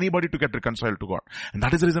for anybody to get reconciled to God. And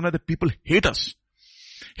that is the reason why the people hate us.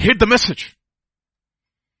 Hate the message.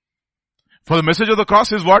 For the message of the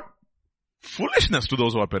cross is what? Foolishness to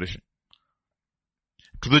those who are perishing.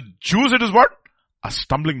 To the Jews it is what? A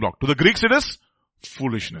stumbling block. To the Greeks it is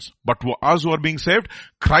foolishness. But to us who are being saved,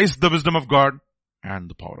 Christ the wisdom of God and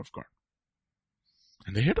the power of God.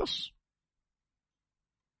 And they hate us.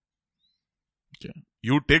 Okay.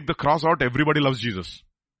 You take the cross out, everybody loves Jesus.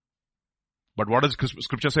 But what does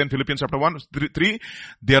scripture say in Philippians chapter 1, 3?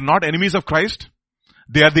 They are not enemies of Christ.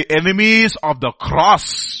 They are the enemies of the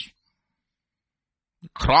cross. The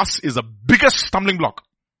cross is the biggest stumbling block.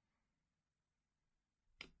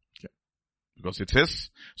 Okay. Because it says,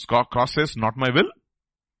 cross says, not my will,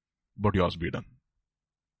 but yours be done.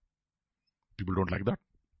 People don't like that.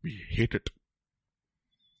 We hate it.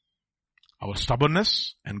 Our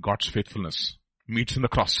stubbornness and God's faithfulness meets in the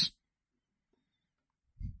cross.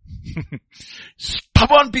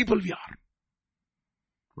 Stubborn people we are.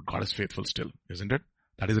 But God is faithful still, isn't it?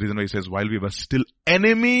 That is the reason why he says, while we were still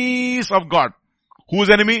enemies of God. Who is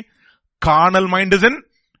enemy? Carnal mind is in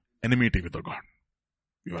enmity with the God.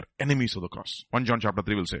 We are enemies of the cross. 1 John chapter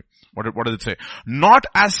 3 will say. What does it say? Not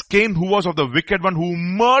as Cain, who was of the wicked one, who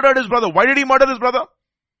murdered his brother. Why did he murder his brother?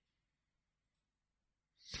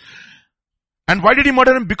 And why did he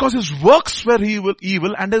murder him? Because his works were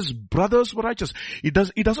evil and his brothers were righteous. It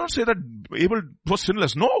does not say that Abel was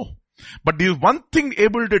sinless. No. But the one thing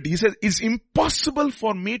Abel did, he says, it's impossible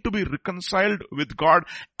for me to be reconciled with God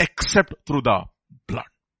except through the blood.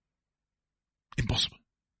 Impossible.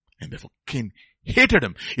 And therefore Cain hated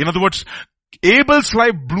him. In other words, Abel's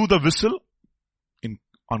life blew the whistle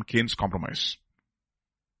on Cain's compromise.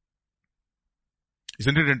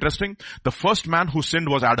 Isn't it interesting? The first man who sinned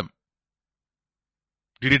was Adam.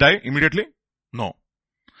 Did he die immediately? No.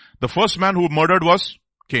 The first man who murdered was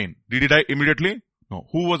Cain. Did he die immediately? No.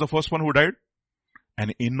 Who was the first one who died?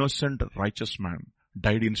 An innocent, righteous man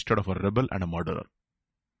died instead of a rebel and a murderer.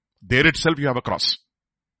 There itself you have a cross.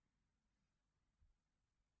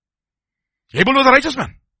 Abel was a righteous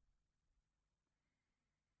man.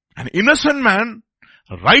 An innocent man,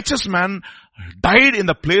 a righteous man, died in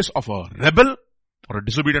the place of a rebel or a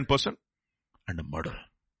disobedient person and a murderer.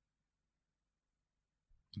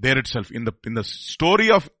 There itself, in the story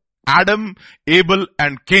of Adam, Abel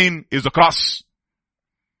and Cain is the cross.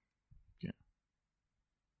 Okay.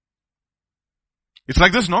 It's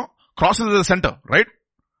like this, no? Cross is at the center, right?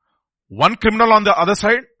 One criminal on the other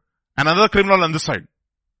side and another criminal on this side.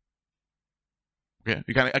 Okay,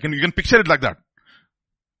 you can picture it like that.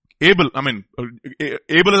 Abel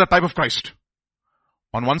is a type of Christ.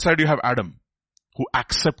 On one side you have Adam, who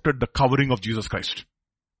accepted the covering of Jesus Christ.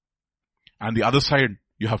 And the other side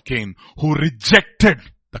you have Cain, who rejected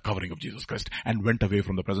the covering of Jesus Christ and went away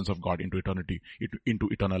from the presence of God into eternity, into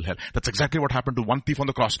eternal hell. That's exactly what happened to one thief on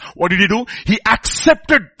the cross. What did he do? He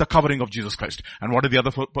accepted the covering of Jesus Christ. And what did the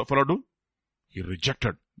other fellow do? He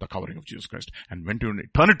rejected the covering of Jesus Christ and went to an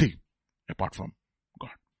eternity apart from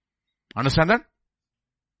God. Understand that?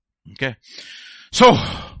 Okay. So,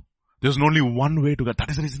 there's only one way to get.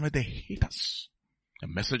 That is the reason why they hate us. The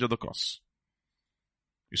message of the cross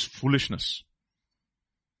is foolishness.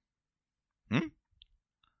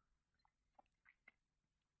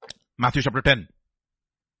 Matthew chapter 10.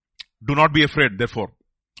 Do not be afraid, therefore,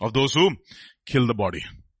 of those who kill the body.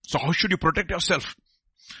 So how should you protect yourself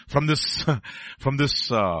from this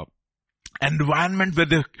environment where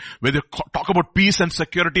they talk about peace and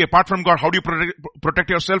security apart from God? How do you protect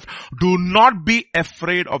yourself? Do not be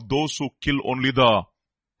afraid of those who kill only the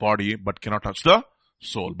body but cannot touch the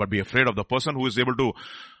soul. But be afraid of the person who is able to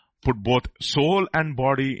put both soul and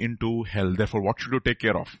body into hell. Therefore, what should you take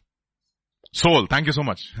care of? Soul. Thank you so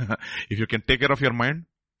much. If you can take care of your mind,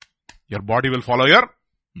 your body will follow your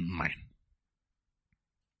mind.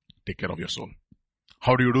 Take care of your soul.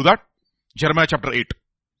 How do you do that? Jeremiah chapter 8.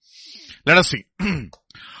 Let us see.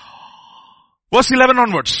 Verse 11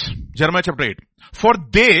 onwards. Jeremiah chapter 8. For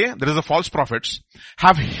there is the false prophets,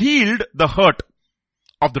 have healed the hurt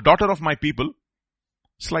of the daughter of my people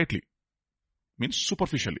slightly. Means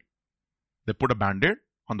superficially. They put a band-aid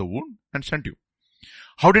on the wound and sent you.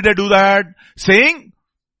 How did they do that? Saying,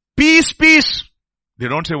 peace, peace. They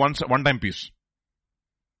don't say one time peace.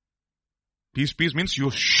 Peace, peace means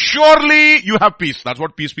you have peace. That's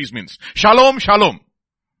what peace, peace means. Shalom, shalom.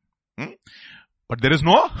 But there is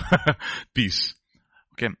no peace.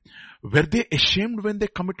 Okay. Were they ashamed when they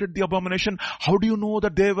committed the abomination? How do you know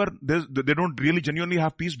that they don't really genuinely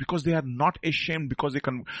have peace? Because they are not ashamed because they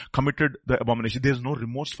committed the abomination. There is no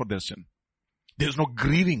remorse for their sin. There is no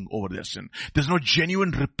grieving over their sin. There is no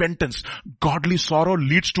genuine repentance. Godly sorrow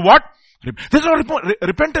leads to what? There's no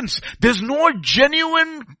repentance. There's no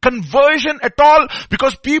genuine conversion at all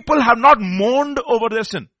because people have not mourned over their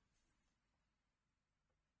sin.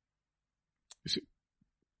 You see?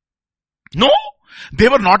 No, they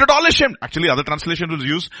were not at all ashamed. Actually, other translations will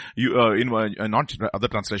use, not other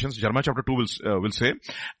translations, Jeremiah chapter 2 will say,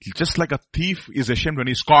 just like a thief is ashamed when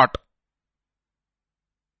he's caught,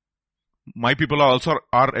 my people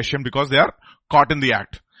are ashamed because they are caught in the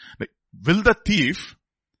act. Like, will the thief,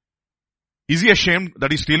 is he ashamed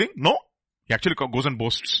that he's stealing? No. He actually goes and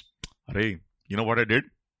boasts. Arey, you know what I did?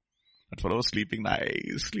 That fellow was sleeping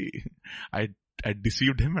nicely. I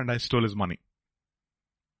deceived him and I stole his money.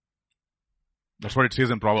 That's what it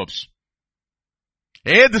says in Proverbs.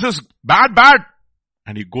 Hey, this is bad.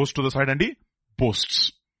 And he goes to the side and he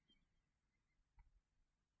boasts.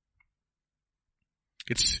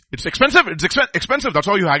 It's expensive. It's expensive. That's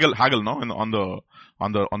how you haggle, no? On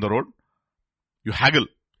the road. You haggle.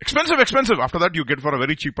 Expensive. After that, you get for a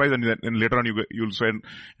very cheap price, and then later on you'll say,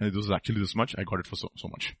 this is actually this much. I got it for so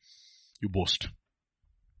much. You boast.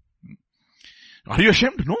 Are you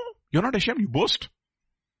ashamed? No, you're not ashamed. You boast.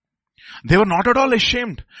 They were not at all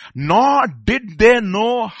ashamed, nor did they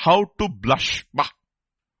know how to blush. Bah.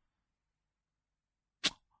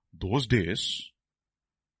 Those days,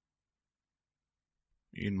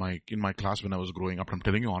 in my class when I was growing up, I'm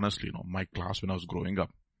telling you honestly, my class when I was growing up,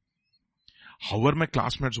 how were my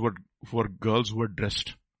classmates who were girls who were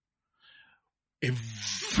dressed?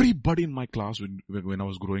 Everybody in my class when I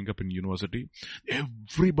was growing up in university,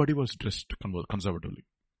 everybody was dressed conservatively.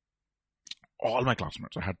 All my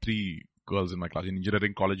classmates. I had 3 girls in my class. In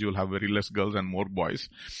engineering college, you will have very less girls and more boys.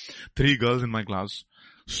 3 girls in my class,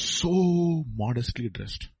 so modestly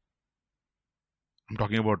dressed. I'm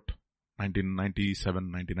talking about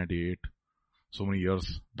 1997, 1998, so many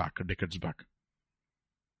years back, decades back.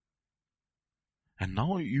 And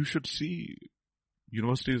now you should see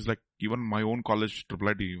universities like even my own college,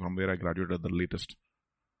 IIIT, from where I graduated the latest.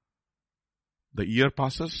 The year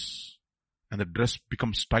passes and the dress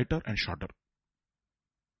becomes tighter and shorter.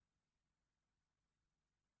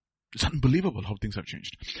 It's unbelievable how things have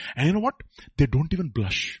changed. And you know what? They don't even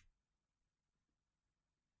blush.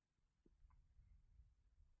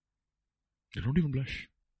 They don't even blush.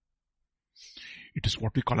 It is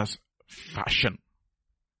what we call as fashion.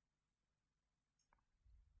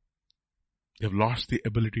 They've lost the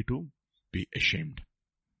ability to be ashamed.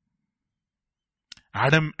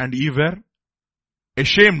 Adam and Eve were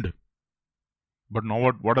ashamed. But now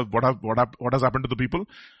what has happened to the people?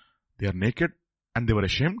 They are naked and they were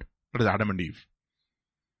ashamed. That is Adam and Eve.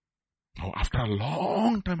 Now after a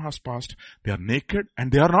long time has passed, they are naked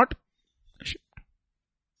and they are not ashamed.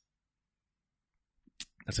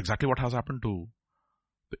 That's exactly what has happened to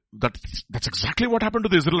that's exactly what happened to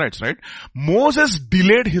the Israelites, right? Moses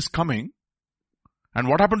delayed his coming. And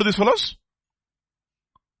what happened to these fellows?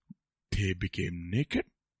 They became naked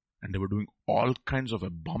and they were doing all kinds of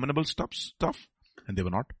abominable stuff and they were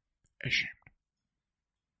not ashamed.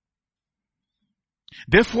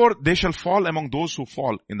 Therefore, they shall fall among those who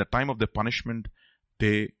fall. In the time of their punishment,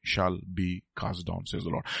 they shall be cast down, says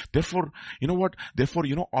the Lord. Therefore, you know what? Therefore,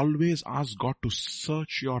 always ask God to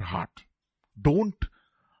search your heart. Don't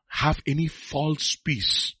have any false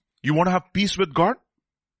peace. You want to have peace with God?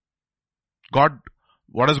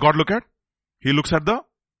 What does God look at? He looks at the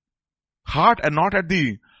heart and not at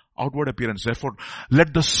the outward appearance. Therefore,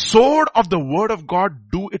 let the sword of the word of God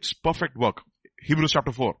do its perfect work. Hebrews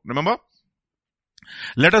chapter 4. Remember?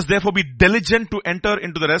 Let us therefore be diligent to enter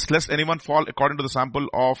into the rest, lest anyone fall according to the example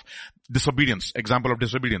of disobedience.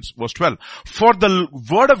 Verse 12. For the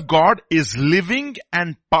word of God is living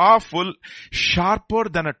and powerful, sharper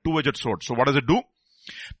than a two-edged sword. So what does it do?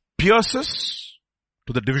 Pierces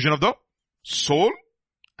to the division of the soul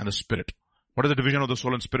and the spirit. What is the division of the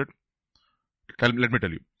soul and spirit? Let me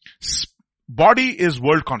tell you. Body is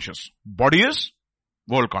world conscious.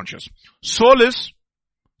 Soul is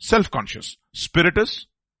self-conscious. Spirit is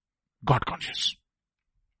God conscious.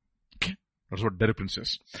 Okay? That's what Derek Prince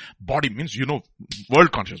says. Body means,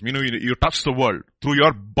 world conscious. You touch the world through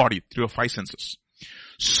your body, through your 5 senses.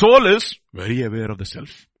 Soul is very aware of the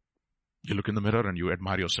self. You look in the mirror and you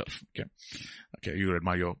admire yourself. Okay, you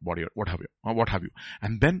admire your body, what have you.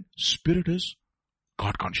 And then spirit is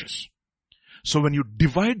God conscious. So when you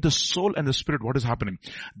divide the soul and the spirit, what is happening?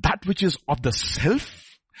 That which is of the self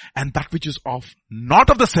and that which is of not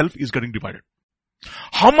of the self is getting divided.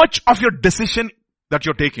 How much of your decision that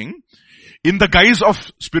you're taking in the guise of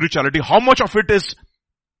spirituality, how much of it is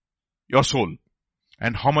your soul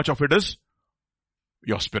and how much of it is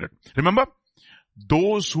your spirit? Remember,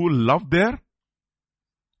 those who love their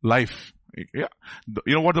life. Yeah.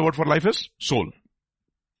 You know what the word for life is? Soul.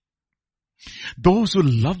 Those who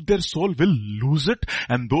love their soul will lose it,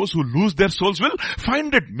 and those who lose their souls will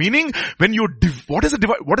find it. Meaning, when you what is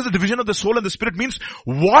the division of the soul and the spirit means?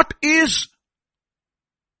 What is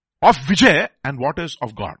of Vijay and what is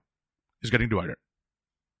of God is getting divided.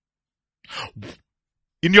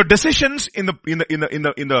 In your decisions, in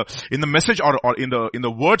the message or in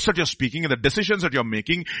the words that you're speaking, in the decisions that you're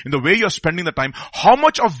making, in the way you're spending the time, how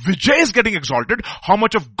much of Vijay is getting exalted, how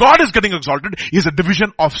much of God is getting exalted is a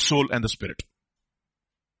division of soul and the spirit.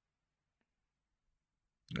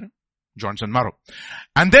 Okay? Joints and marrow.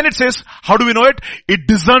 And then it says, how do we know it? It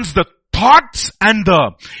discerns the thoughts and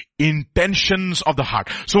the intentions of the heart.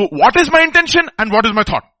 So what is my intention and what is my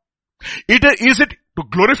thought? Is it to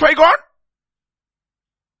glorify God?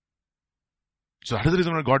 So that is the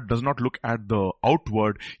reason why God does not look at the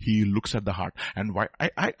outward, He looks at the heart. And why,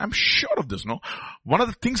 I'm sure of this, no? One of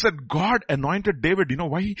the things that God anointed David, you know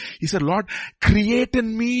why? He said, Lord, create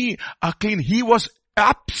in me a clean. He was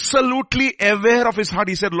absolutely aware of his heart.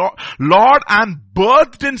 He said, Lord, I'm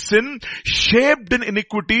birthed in sin, shaped in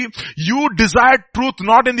iniquity. You desired truth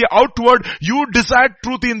not in the outward. You desired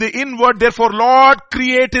truth in the inward. Therefore, Lord,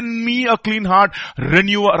 create in me a clean heart.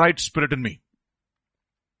 Renew a right spirit in me.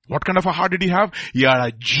 What kind of a heart did he have? He had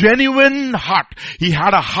a genuine heart. He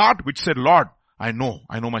had a heart which said, Lord, I know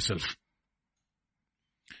myself.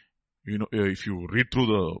 You know, if you read through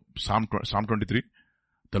the Psalm 23,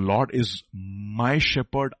 the Lord is my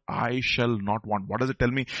shepherd, I shall not want. What does it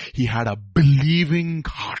tell me? He had a believing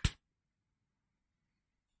heart.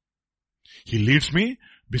 He leads me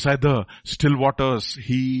beside the still waters.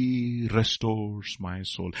 He restores my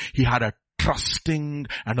soul. He had a trusting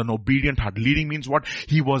and an obedient heart. Leading means what?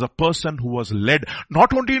 He was a person who was led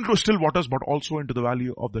not only into still waters but also into the valley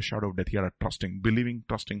of the shadow of death. He had a trusting, believing,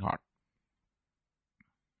 trusting heart.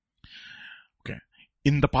 Okay.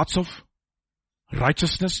 In the paths of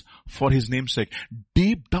righteousness for his name's sake.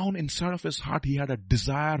 Deep down inside of his heart, he had a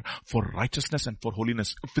desire for righteousness and for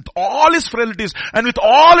holiness. With all his frailties and with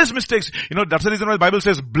all his mistakes. You know, that's the reason why the Bible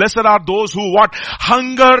says, blessed are those who what?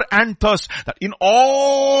 Hunger and thirst. That in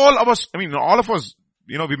all of us, all of us,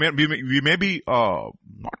 you know, we may be,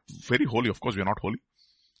 not very holy. Of course, we are not holy.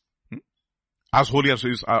 As holy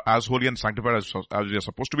and sanctified as we are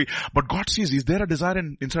supposed to be. But God sees, is there a desire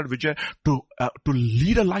inside Vijay to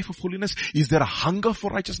lead a life of holiness? Is there a hunger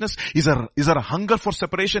for righteousness? Is there a hunger for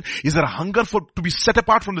separation? Is there a hunger to be set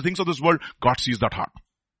apart from the things of this world? God sees that heart.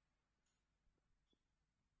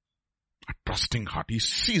 A trusting heart. He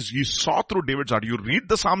saw through David's heart. You read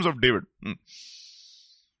the Psalms of David.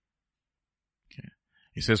 Okay.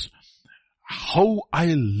 He says, how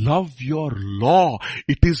I love your law.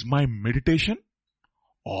 It is my meditation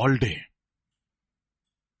all day.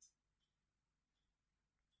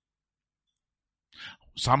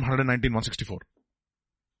 Psalm 119, 164.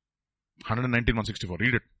 119, 164.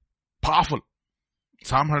 Read it. Powerful.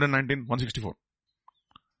 Psalm 119, 164.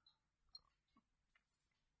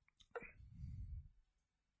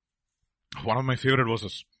 One of my favorite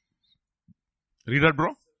verses. Read that,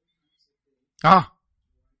 bro.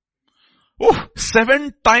 Oh,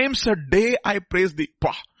 7 times a day I praise thee.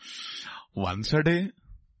 Once a day.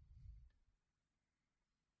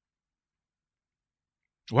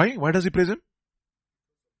 Why? Why does he praise him?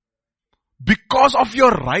 Because of your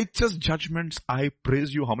righteous judgments, I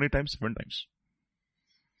praise you. How many times? 7 times.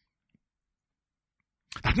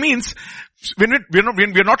 That means,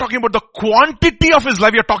 we're not talking about the quantity of his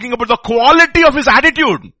life, we are talking about the quality of his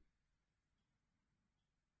attitude.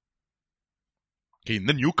 Okay, in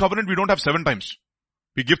the new covenant, we don't have 7 times.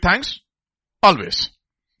 We give thanks always.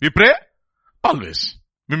 We pray always.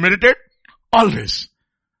 We meditate always.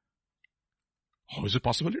 How is it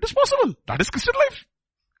possible? It is possible. That is Christian life.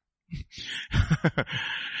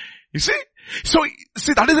 You see? So,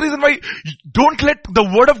 that is the reason why don't let the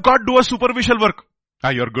word of God do a superficial work.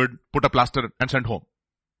 You're good. Put a plaster and send home.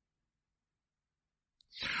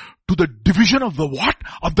 To the division of the what?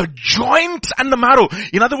 Of the joints and the marrow.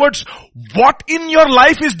 In other words, what in your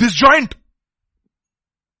life is disjoint?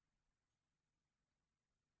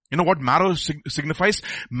 You know what marrow signifies?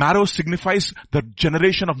 Marrow signifies the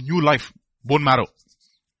generation of new life. Bone marrow.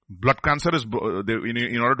 Blood cancer is,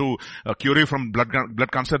 in order to cure you from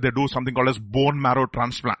blood cancer, they do something called as bone marrow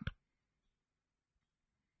transplant.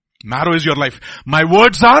 Marrow is your life. My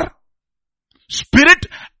words are spirit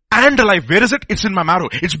and life. Where is it? It's in my marrow.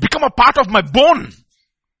 It's become a part of my bone.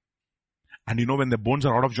 And you know when the bones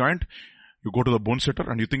are out of joint, you go to the bone setter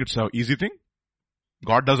and you think it's an easy thing.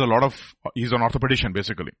 God does he's an orthopedician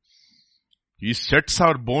basically. He sets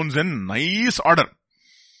our bones in nice order.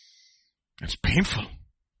 It's painful.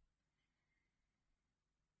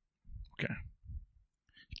 Okay.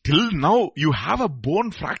 Till now, you have a bone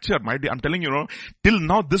fracture, my dear. I'm telling you, till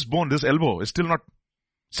now this elbow is still not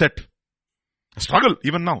set. I struggle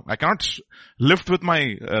even now. I cannot lift with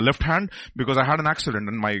my left hand because I had an accident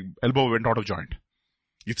and my elbow went out of joint.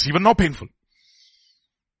 It's even now painful.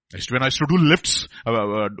 When I used to do lifts,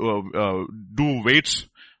 do weights,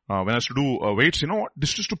 when I used to do weights,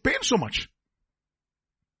 this used to pain so much.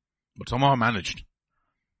 But somehow I managed.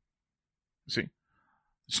 See,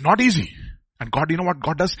 it's not easy. And God, you know what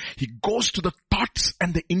God does? He goes to the thoughts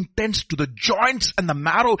and the intents, to the joints and the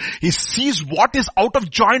marrow. He sees what is out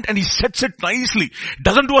of joint and he sets it nicely.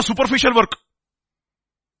 Doesn't do a superficial work.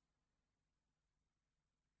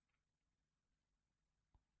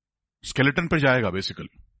 Skeleton pe jayega basically.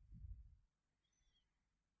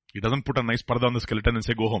 He doesn't put a nice parda on the skeleton and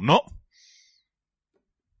say, go home. No.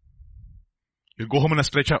 You go home in a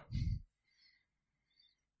stretcher.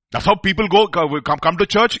 That's how people come to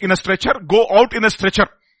church in a stretcher, go out in a stretcher.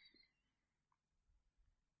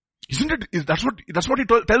 Isn't it? That's what he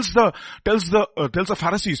tells the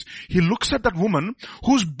Pharisees. He looks at that woman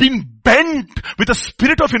who's been bent with a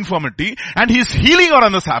spirit of infirmity, and he's healing her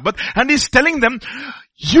on the Sabbath, and he's telling them,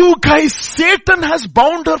 you guys, Satan has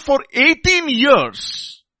bound her for 18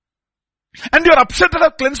 years. And you're upset that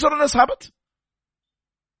I've cleansed her on the Sabbath?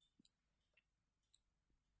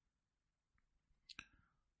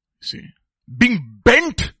 See, being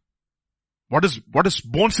bent. What does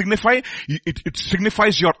bone signify? It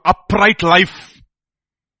signifies your upright life.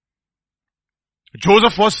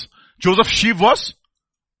 Joseph's sheep was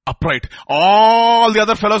upright. All the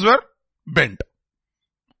other fellows were bent.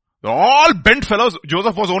 They're all bent fellows.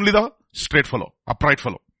 Joseph was only the straight fellow, upright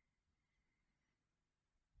fellow.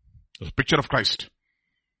 It's a picture of Christ.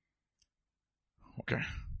 Okay.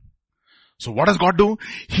 So what does God do?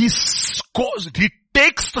 He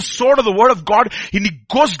takes the sword of the word of God and he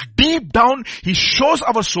goes deep down. He shows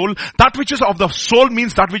our soul. That which is of the soul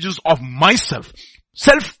means that which is of myself.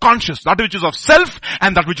 Self-conscious. That which is of self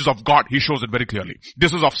and that which is of God. He shows it very clearly.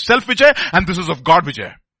 This is of self Vijay and this is of God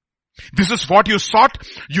Vijay. This is what you sought,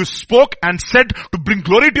 you spoke and said to bring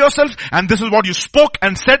glory to yourself, and this is what you spoke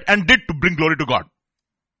and said and did to bring glory to God.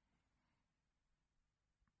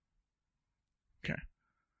 Okay.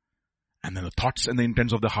 And then the thoughts and the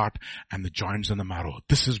intents of the heart and the joints and the marrow.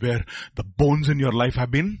 This is where the bones in your life have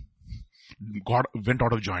been. God went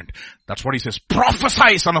out of joint. That's what he says.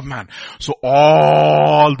 Prophesy, son of man. So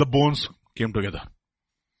all the bones came together.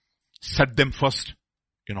 Set them first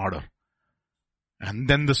in order. And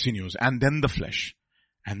then the sinews, and then the flesh,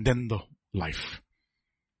 and then the life.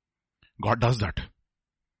 God does that.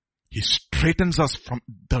 He straightens us from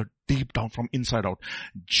the deep down, from inside out.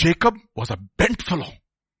 Jacob was a bent fellow.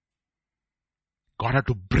 God had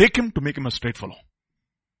to break him to make him a straight fellow.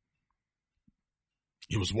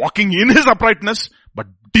 He was walking in his uprightness, but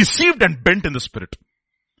deceived and bent in the spirit.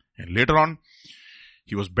 And later on,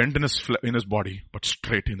 he was bent in his body, but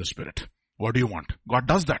straight in the spirit. What do you want? God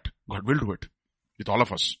does that. God will do it. With all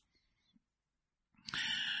of us.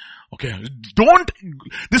 Okay.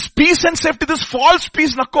 This peace and safety, this false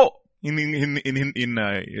peace, nakko. In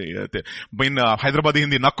Hyderabad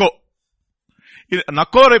Hindi, nakko.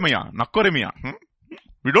 Nakko.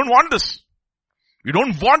 We don't want this. We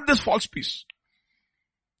don't want this false peace.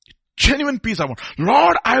 Genuine peace I want.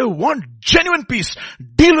 Lord, I want genuine peace.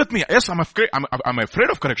 Deal with me. Yes, I'm afraid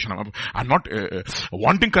of correction. I'm not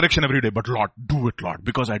wanting correction every day, but Lord, do it, Lord,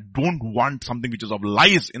 because I don't want something which is of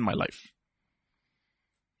lies in my life.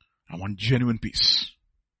 I want genuine peace.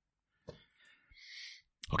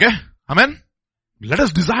 Okay? Amen? Let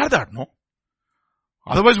us desire that, no?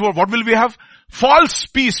 Otherwise, what will we have? False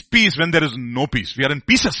peace when there is no peace. We are in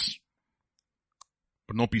pieces,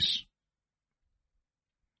 but no peace.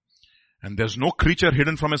 And there's no creature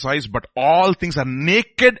hidden from his eyes, but all things are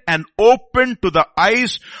naked and open to the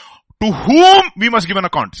eyes to whom we must give an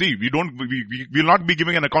account. See, we will not be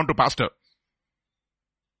giving an account to pastor.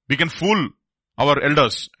 We can fool our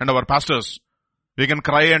elders and our pastors. We can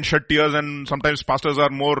cry and shed tears, and sometimes pastors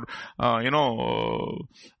are more,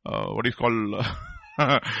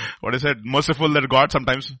 merciful than God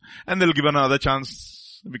sometimes. And they'll give another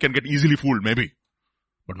chance. We can get easily fooled, maybe.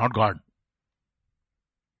 But not God.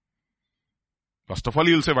 First of all,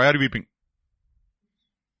 you'll say, why are you weeping?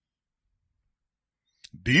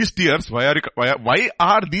 These tears, why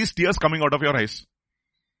are these tears coming out of your eyes?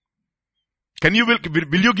 Will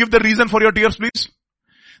you give the reason for your tears, please?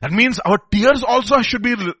 That means our tears also should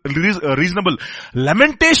be reasonable.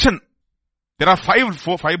 Lamentation. There are five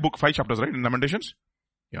chapters, right, in Lamentations?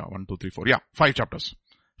 Yeah, 1, 2, 3, 4. Yeah, 5 chapters.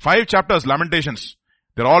 5 chapters, Lamentations.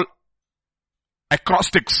 They're all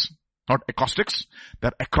acrostics. Not acoustics.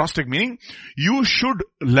 They're acrostic, meaning you should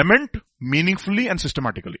lament meaningfully and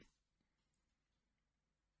systematically.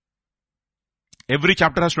 Every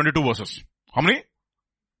chapter has 22 verses. How many?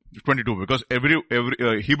 22, because every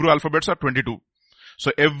Hebrew alphabets are 22.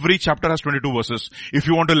 So every chapter has 22 verses. If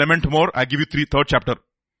you want to lament more, I give you third chapter.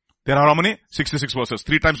 There are how many? 66 verses.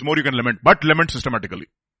 3 times more you can lament, but lament systematically.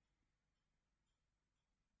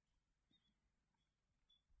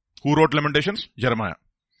 Who wrote Lamentations? Jeremiah.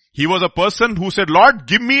 He was a person who said, Lord,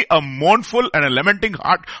 give me a mournful and a lamenting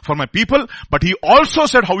heart for my people. But he also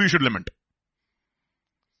said how you should lament.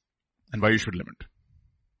 And why you should lament.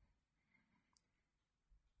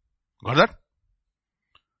 Got that?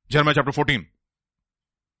 Jeremiah chapter 14.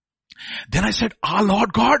 Then I said,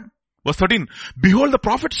 Lord God. Verse 13. Behold, the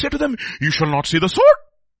prophets say to them, you shall not see the sword.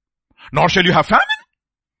 nor shall you have famine.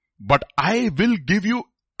 But I will give you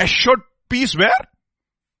assured peace where?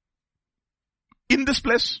 In this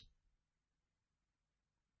place.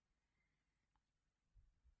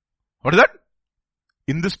 What is that?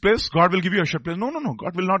 In this place, God will give you assured place. No.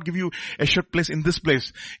 God will not give you assured place in this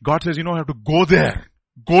place. God says, you have to go there.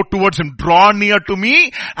 Go towards Him. Draw near to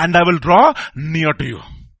me and I will draw near to you.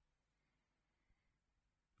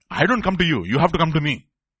 I don't come to you. You have to come to me.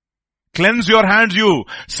 Cleanse your hands, you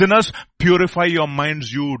sinners. Purify your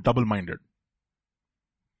minds, you double-minded.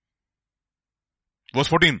 Verse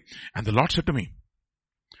 14. And the Lord said to me,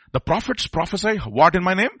 the prophets prophesy what in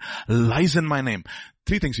my name? Lies in my name.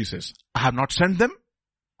 3 things He says. I have not sent them.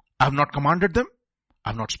 I have not commanded them. I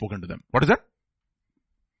have not spoken to them. What is that?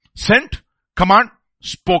 Sent, command,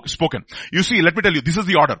 spoken. You see, let me tell you, this is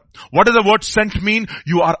the order. What does the word sent mean?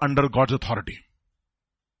 You are under God's authority.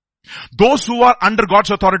 Those who are under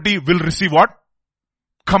God's authority will receive what?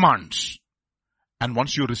 Commands. And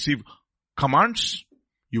once you receive commands,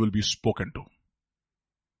 you will be spoken to.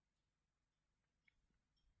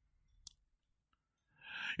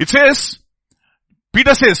 It says,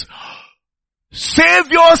 Peter says,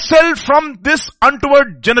 save yourself from this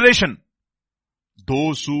untoward generation.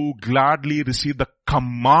 Those who gladly receive the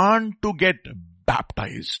command to get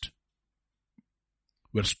baptized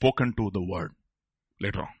were spoken to the word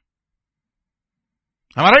later on.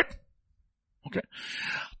 Am I right? Okay.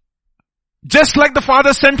 Just like the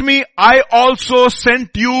Father sent me, I also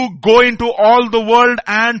sent you. Go into all the world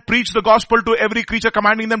and preach the gospel to every creature,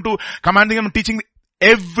 commanding them, teaching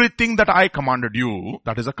everything that I commanded you.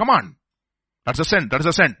 That is a command. That's a sent. That is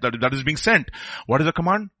a sent. That is being sent. What is the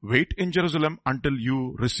command? Wait in Jerusalem until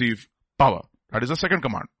you receive power. That is the second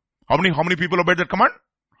command. How many people obeyed that command?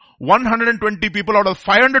 120 people out of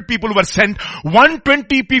 500 people who were sent.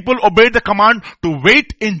 120 people obeyed the command to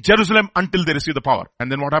wait in Jerusalem until they receive the power.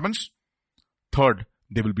 And then what happens? Third,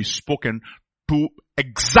 they will be spoken to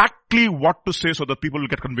exactly what to say so that people will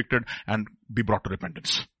get convicted and be brought to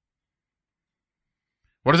repentance.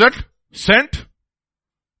 What is that? Sent,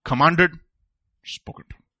 commanded, spoken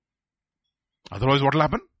to. Otherwise what will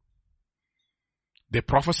happen? They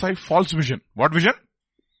prophesy false vision. What vision?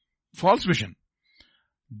 False vision.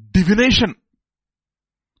 Divination.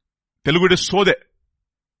 Telugu it is sode.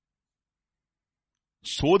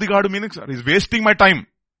 Sodigadu means he's wasting my time.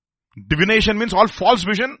 Divination means all false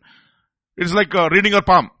vision. It's like reading your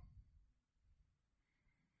palm.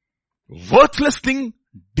 Worthless thing,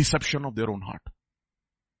 deception of their own heart.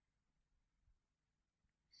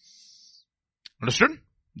 Understood?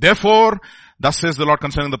 Therefore, thus says the Lord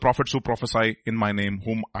concerning the prophets who prophesy in my name,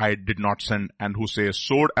 whom I did not send, and who say,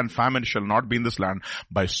 sword and famine shall not be in this land.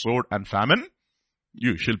 By sword and famine,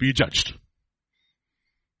 you shall be judged.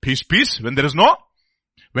 Peace, peace, when there is no.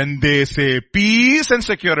 When they say peace and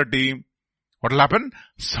security, what will happen?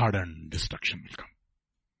 Sudden destruction will come.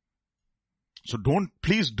 So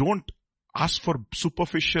please don't ask for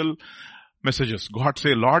superficial messages. God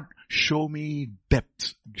say, Lord, show me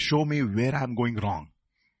depth. Show me where I'm going wrong.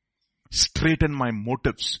 Straighten my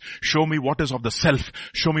motives. Show me what is of the self.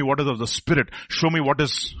 Show me what is of the spirit. Show me what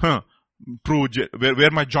is true,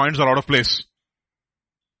 where my joints are out of place.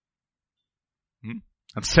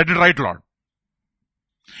 And set it right, Lord.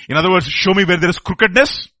 In other words, show me where there is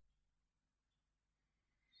crookedness.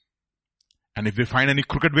 And if they find any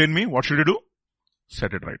crooked way in me, what should you do?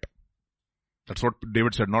 Set it right. That's what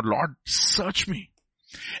David said. Not Lord, search me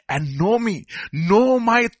and know me. Know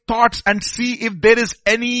my thoughts and see if there is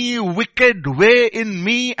any wicked way in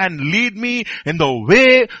me and lead me in the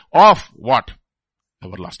way of what?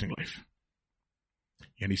 Everlasting life.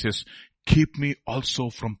 And he says, keep me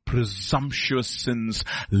also from presumptuous sins.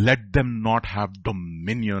 Let them not have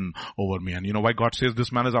dominion over me. And you know why God says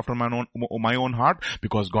this man is after my own heart?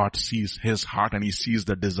 Because God sees his heart and he sees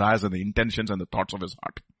the desires and the intentions and the thoughts of his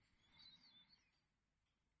heart.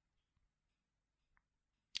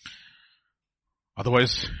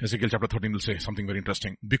 Otherwise, Ezekiel chapter 13 will say something very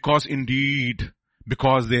interesting. Because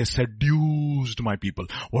they seduced my people.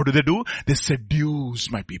 What do? They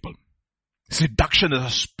seduced my people. Seduction is a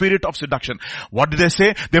spirit of seduction. What did they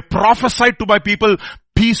say? They prophesied to my people,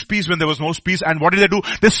 peace, peace, when there was no peace. And what did they do?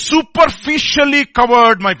 They superficially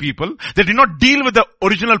covered my people. They did not deal with the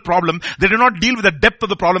original problem. They did not deal with the depth of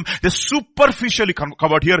the problem. They superficially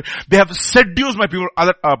covered here. They have seduced my people.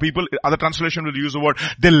 Other translation will use the word,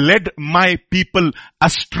 they led my people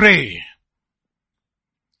astray.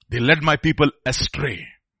 They led my people astray.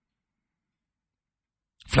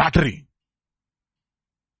 Flattery.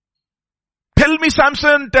 Tell me,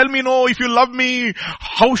 Samson, tell me no, if you love me,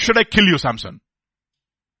 how should I kill you, Samson?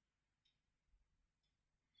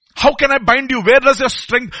 How can I bind you? Where does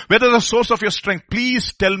the source of your strength?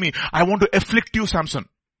 Please tell me. I want to afflict you, Samson.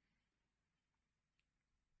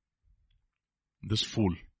 This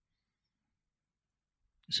fool.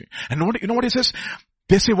 You see. And you know what he says?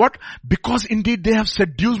 They say what? Because indeed they have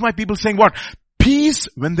seduced my people, saying what? Peace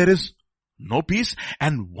when there is no peace.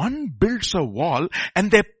 And one builds a wall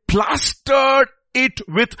and they plastered it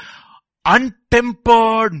with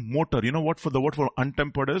untempered mortar. You know what the word for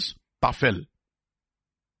untempered is? Tafel.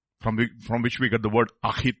 From which we get the word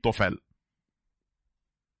Achitophel.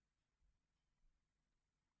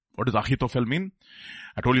 What does Achitophel mean?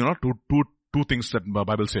 I told you, two things that the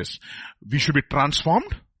Bible says. We should be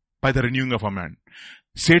transformed by the renewing of our mind.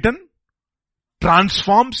 Satan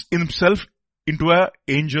transforms himself into an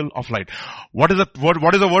angel of light. What is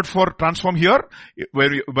the word for transform here?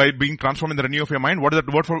 By being transformed in the renewing of your mind. What is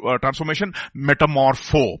that word for transformation?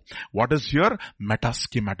 Metamorpho. What is here?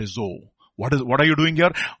 Metaschematizo. What are you doing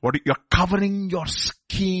here? You're covering your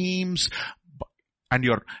schemes. And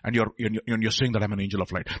you're saying that I'm an angel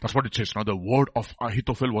of light. That's what it says. Now the word of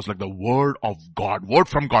Ahithophel was like the word of God. Word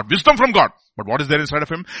from God. Wisdom from God. But what is there inside of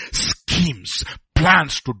him? Schemes.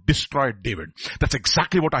 Plans to destroy David. That's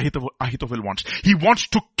exactly what Ahithophel wants. He wants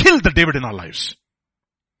to kill the David in our lives.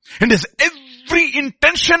 And his every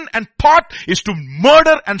intention and thought is to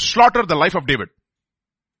murder and slaughter the life of David.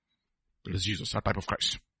 That is Jesus, that type of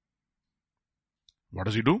Christ. What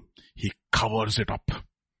does he do? He covers it up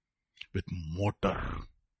with mortar.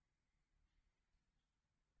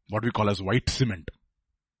 What we call as white cement.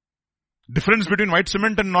 Difference between white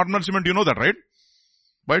cement and normal cement, you know that, right?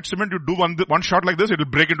 White cement, you do one shot like this, it will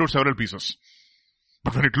break into several pieces.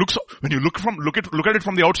 But when you look at it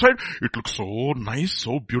from the outside, it looks so nice,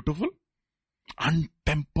 so beautiful.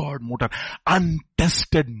 Untempered mortar,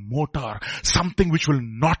 untested mortar, something which will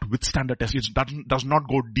not withstand a test. It does not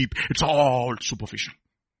go deep. It's all superficial.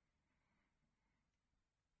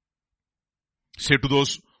 Say to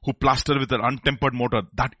those who plaster with an untempered mortar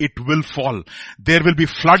that it will fall. There will be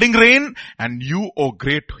flooding rain, and you, O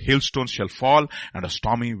great hailstones, shall fall, and a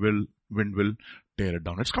stormy wind will tear it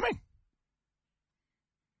down. It's coming.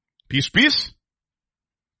 Peace, peace.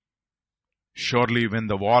 Surely when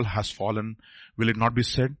the wall has fallen, will it not be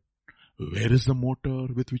said, where is the mortar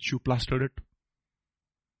with which you plastered it?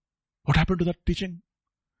 What happened to that teaching?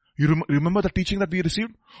 You remember the teaching that we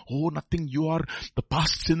received? Oh, nothing. You are the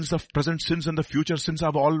past sins, the present sins, and the future sins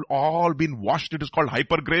have all been washed. It is called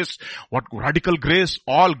hyper grace. What radical grace?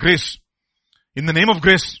 All grace. In the name of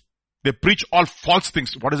grace, they preach all false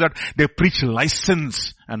things. What is that? They preach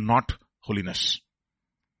license and not holiness.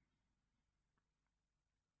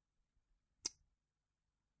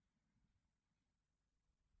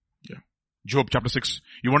 Yeah. Job chapter 6.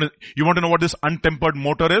 You want to know what this untempered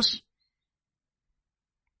mortar is?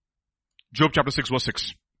 Job chapter 6 verse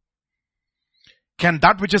 6. Can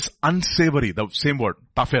that which is unsavory, the same word,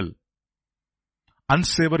 tafel,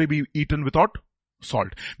 unsavory be eaten without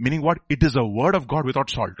salt? Meaning what? It is a word of God without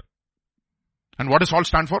salt. And what does salt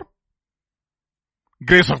stand for?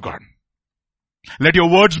 Grace of God. Let your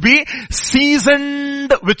words be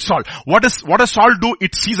seasoned with salt. What does salt do?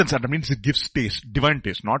 It seasons it. That means it gives taste, divine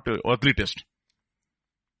taste, not earthly taste.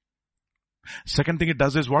 Second thing it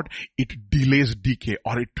does is what? It delays decay,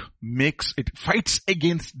 or it fights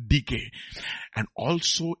against decay. And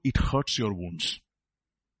also it hurts your wounds.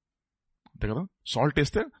 Salt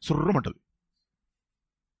taste there, surrumatali.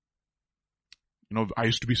 I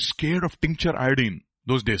used to be scared of tincture iodine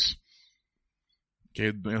those days.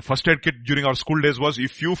 Okay, the first aid kit during our school days was,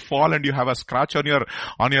 if you fall and you have a scratch on your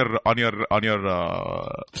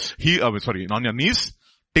knees,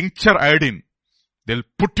 tincture iodine. They'll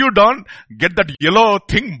put you down, get that yellow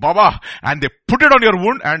thing, baba, and they put it on your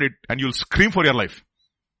wound and you'll scream for your life.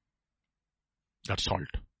 That's salt.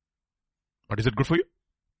 But is it good for you?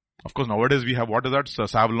 Of course, nowadays we have, what is that?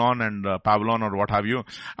 Savlon and Pavlon or what have you.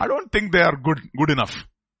 I don't think they are good enough.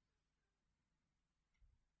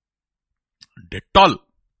 Dettol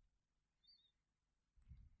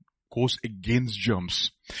goes against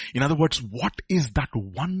germs. In other words, what is that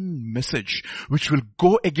one message which will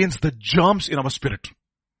go against the germs in our spirit?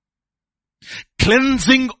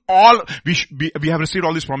 Cleansing all, we have received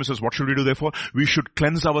all these promises. What should we do therefore? We should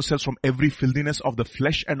cleanse ourselves from every filthiness of the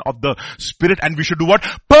flesh and of the spirit, and we should do what?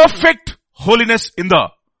 Perfect holiness in the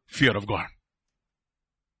fear of God.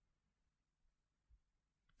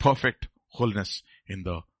 Perfect holiness in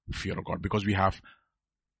the fear of God, because we have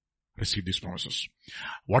received these promises.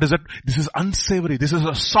 What is it? This is unsavory. This is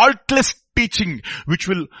a saltless teaching which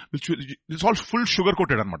it's all full sugar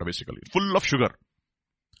coated, basically. Full of sugar.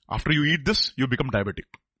 After you eat this, you become diabetic.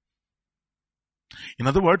 In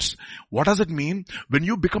other words, what does it mean? When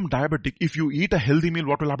you become diabetic, if you eat a healthy meal,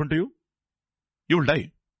 what will happen to you? You will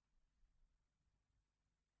die.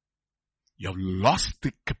 You have lost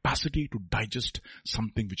the capacity to digest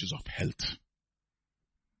something which is of health.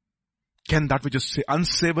 Can that which is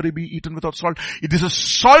unsavory be eaten without salt? It is a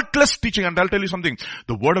saltless teaching, and I'll tell you something.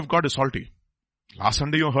 The word of God is salty. Last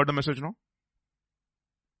Sunday you heard the message, no?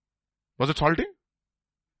 Was it salty?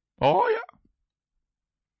 Oh yeah.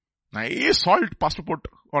 Nice salt pastor put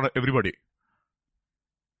on everybody.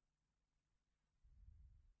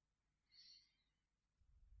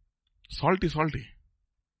 Salty.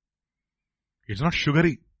 It's not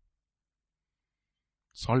sugary.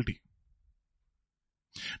 Salty.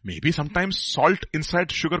 Maybe sometimes salt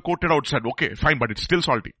inside, sugar coated outside. Okay, fine, but it's still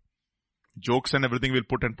salty. Jokes and everything we'll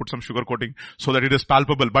put some sugar coating so that it is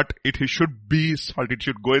palpable, but it should be salt. It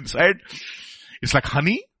should go inside. It's like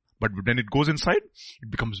honey, but when it goes inside, it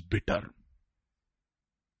becomes bitter.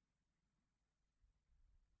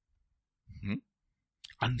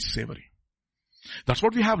 Unsavory. That's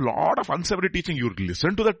what we have, lot of unsavory teaching. You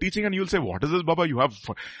listen to the teaching and you'll say, what is this, Baba?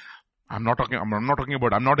 I'm not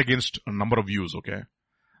against a number of views, okay?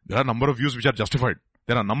 There are a number of views which are justified.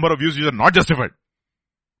 There are a number of views which are not justified.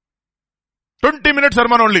 20-minute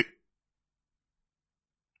sermon only.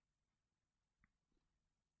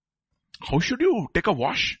 How should you take a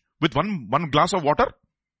wash with one glass of water?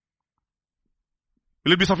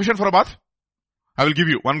 Will it be sufficient for a bath? I will give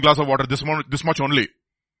you 1 glass of water, this much only.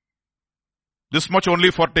 This much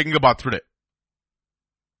only for taking a bath today.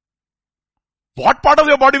 What part of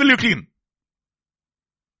your body will you clean?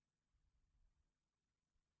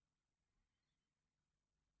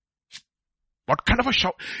 What kind of a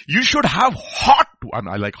shower? You should have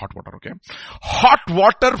I like hot water, okay? Hot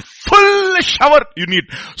water, full shower you need.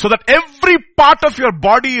 So that every part of your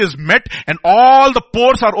body is met and all the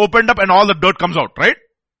pores are opened up and all the dirt comes out, right?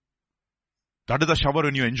 That is a shower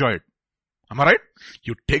when you enjoy it. Am I right?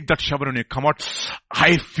 You take that shower and you come out,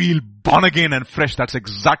 I feel born again and fresh. That's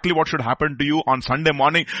exactly what should happen to you on Sunday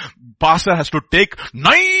morning. Pastor has to take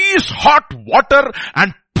nice hot water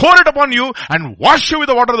and pour it upon you and wash you with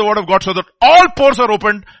the water of the word of God so that all pores are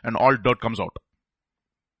opened and all dirt comes out.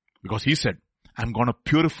 Because he said, I'm going to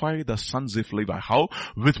purify the sons of Levi. How?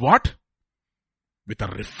 With what? With a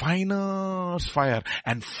refiner's fire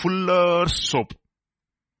and fuller's soap.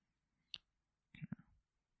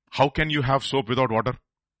 How can you have soap without water?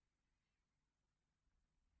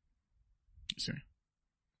 See.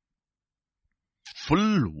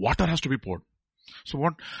 Full water has to be poured. So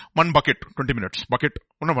what? 1 bucket, 20 minutes. Bucket,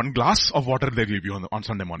 1 glass of water they give you on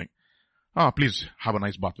Sunday morning. Please have a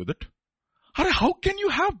nice bath with it. How can you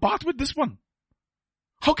have bath with this one?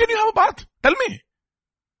 How can you have a bath? Tell me.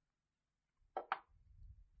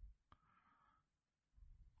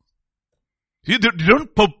 See, they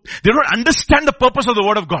don't understand the purpose of the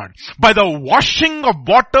word of God. By the washing of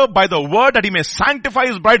water, by the word that he may sanctify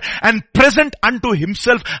his bride and present unto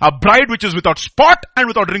himself a bride which is without spot and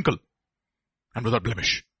without wrinkle and without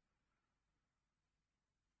blemish.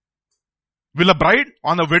 Will a bride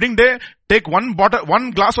on a wedding day take 1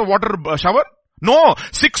 glass of water shower? No,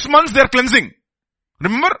 6 months they are cleansing.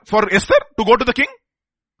 Remember for Esther to go to the king?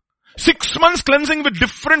 6 months cleansing with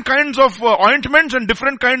different kinds of ointments and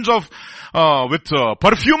different kinds of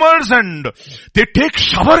perfumers, and they take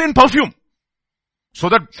shower in perfume so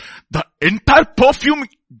that the entire perfume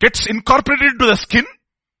gets incorporated into the skin,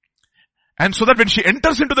 and so that when she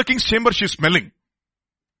enters into the king's chamber, she's smelling.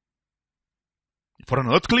 For an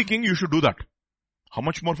earthly king, you should do that. How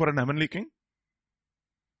much more for an heavenly king?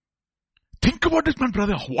 Think about it, my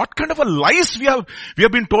brother. What kind of a lies we have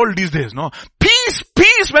been told these days, no?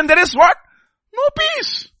 Peace when there is what? No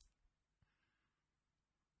peace.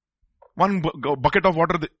 1 bucket of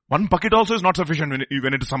water, 1 bucket also is not sufficient when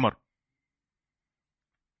it is summer.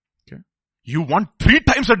 Okay. You want 3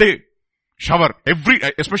 times a day shower.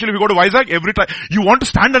 Especially if you go to Vizag, every time, you want to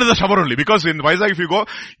stand under the shower only, because in Vizag if you go,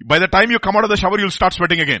 by the time you come out of the shower, you'll start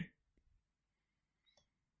sweating again.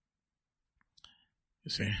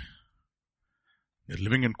 You see, they're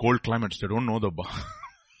living in cold climates. They don't know the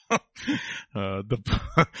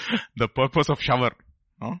purpose of shower.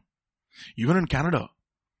 Huh? Even in Canada,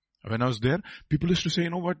 when I was there, people used to say,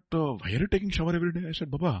 why are you taking shower every day? I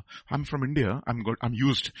said, Baba, I'm from India. I'm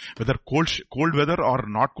used. Whether cold weather or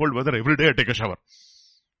not cold weather, every day I take a shower.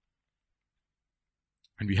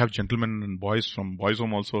 And we have gentlemen and boys from boys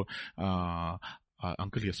home also.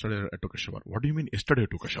 Uncle, yesterday I took a shower. What do you mean yesterday I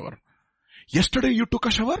took a shower? Yesterday you took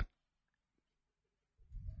a shower?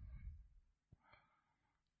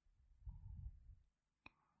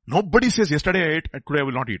 Nobody says yesterday I ate, today I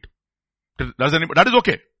will not eat. That is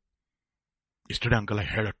okay. Yesterday, uncle, I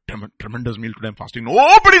had a tremendous meal today. I'm fasting.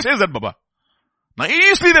 Nobody says that, Baba.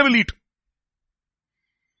 Nicely they will eat.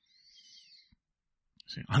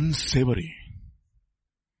 See, unsavory.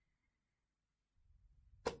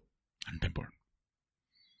 Untempered.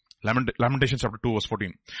 Lamentations chapter 2 verse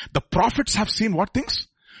 14. The prophets have seen what things?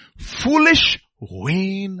 Foolish,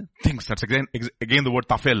 vain things. That's again the word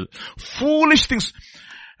tafel. Foolish things.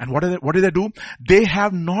 And what did they do? They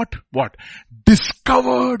have not what?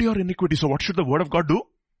 Discovered your iniquity. So what should the word of God do?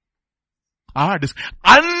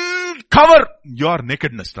 Uncover your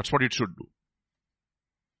nakedness. That's what it should do.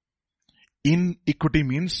 Iniquity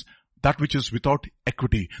means that which is without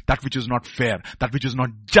equity, that which is not fair, that which is not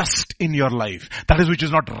just in your life, that is which is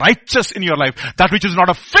not righteous in your life, that which is not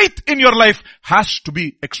of faith in your life has to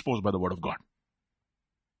be exposed by the word of God.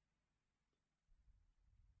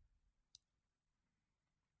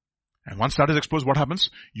 And once that is exposed, what happens?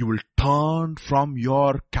 You will turn from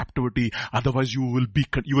your captivity. Otherwise you will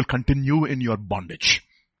continue in your bondage.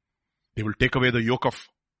 They will take away the yoke of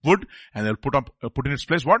wood and they'll put in its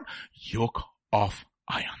place what? Yoke of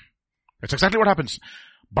iron. That's exactly what happens.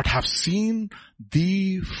 But have seen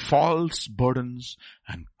the false burdens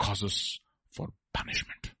and causes for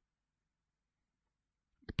punishment.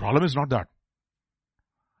 The problem is not that.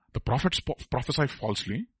 The prophets prophesy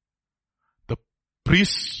falsely. The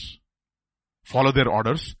priests follow their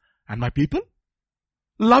orders. And my people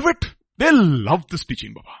love it. They love this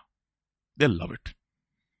teaching, Baba. They love it.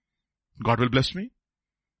 God will bless me.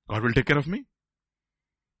 God will take care of me.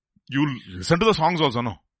 You listen to the songs also,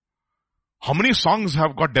 no? How many songs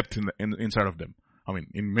have got depth inside of them? I mean,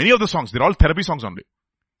 in many of the songs, they're all therapy songs only.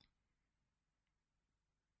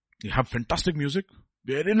 You have fantastic music,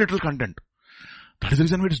 very little content. That is the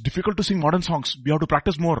reason why it's difficult to sing modern songs. We have to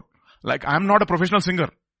practice more. Like, I'm not a professional singer.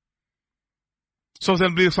 So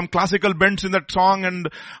there'll be some classical bends in that song, and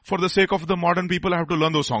for the sake of the modern people, I have to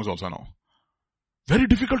learn those songs also now. Very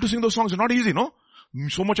difficult to sing those songs. It's not easy, no?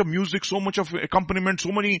 So much of music, so much of accompaniment,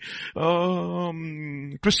 so many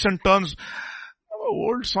twists and turns.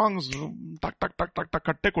 Old songs, tak tak tak tak tak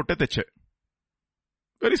katte kotte teche.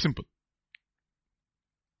 Very simple.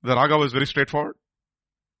 The raga was very straightforward.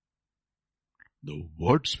 The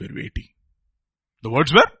words were weighty. The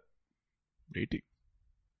words were weighty.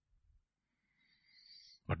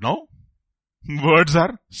 But now, words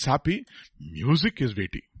are sappy. Music is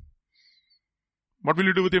weighty. What will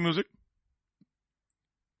you do with your music?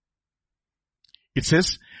 It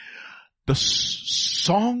says, the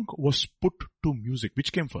song was put to music.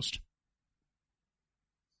 Which came first?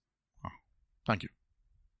 Thank you.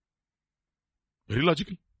 Very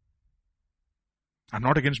logical. I'm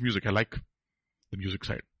not against music. I like the music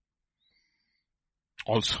side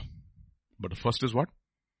also. But the first is what?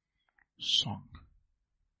 Song.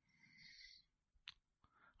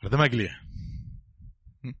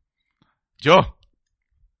 Joe.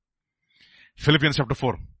 Philippians chapter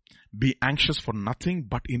 4. Be anxious for nothing,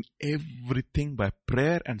 but in everything by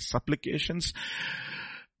prayer and supplications,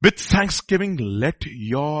 with thanksgiving, let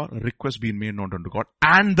your requests be made known unto God,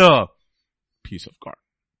 and the peace of God.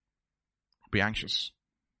 Be anxious.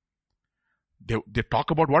 They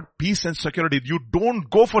talk about what? Peace and security. You don't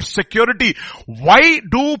go for security. Why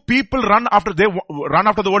do people run after the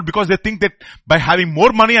world? Because they think that by having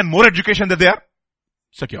more money and more education that they are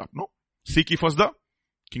secure. No. Seek ye first the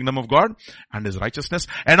kingdom of God and His righteousness,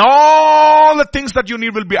 and all the things that you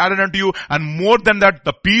need will be added unto you, and more than that,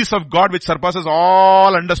 the peace of God which surpasses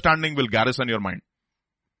all understanding will garrison your mind.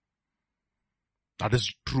 That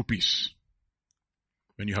is true peace.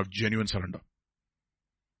 When you have genuine surrender.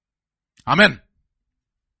 Amen.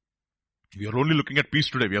 We are only looking at peace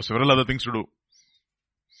today. We have several other things to do.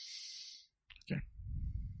 Okay.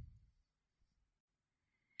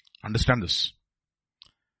 Understand this.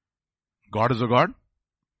 God is a God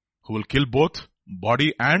who will kill both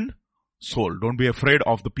body and soul. Don't be afraid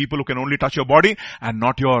of the people who can only touch your body and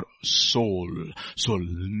not your soul. So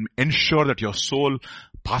ensure that your soul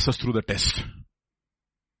passes through the test.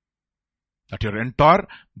 That your entire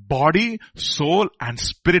body, soul and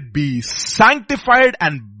spirit be sanctified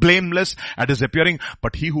and blameless at His appearing.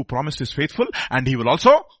 But He who promised is faithful, and He will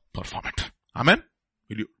also perform it. Amen.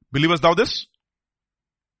 Believest thou this?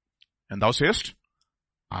 And thou sayest,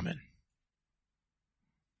 Amen.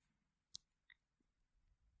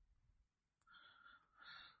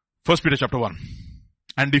 1 Peter chapter 1.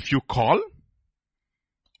 And if you call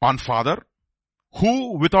on Father,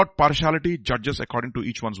 who without partiality judges according to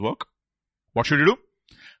each one's work, what should you do?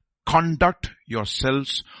 Conduct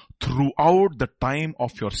yourselves throughout the time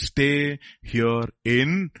of your stay here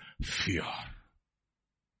in fear.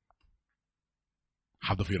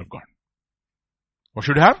 Have the fear of God. What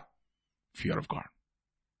should you have? Fear of God.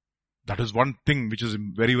 That is one thing which is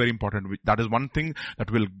very, very important. That is one thing that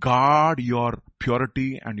will guard your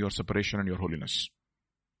purity and your separation and your holiness.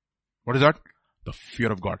 What is that? The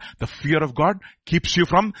fear of God. The fear of God keeps you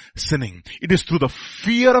from sinning. It is through the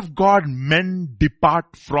fear of God men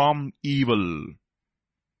depart from evil.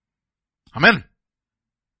 Amen.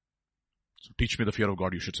 So teach me the fear of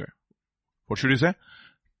God, you should say. What should you say?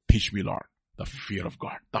 Teach me, Lord, the fear of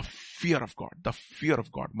God. The fear of God. The fear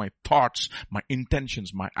of God. My thoughts, my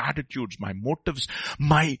intentions, my attitudes, my motives,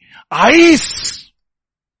 my eyes.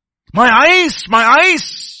 My eyes. My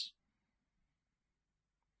eyes.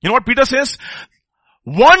 You know what Peter says?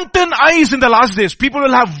 Wanton eyes in the last days. People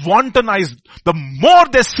will have wanton eyes. The more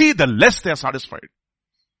they see, the less they are satisfied.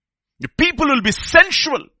 The people will be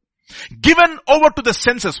sensual. Given over to the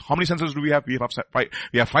senses. How many senses do we have? We have five.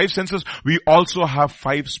 We have 5 senses. We also have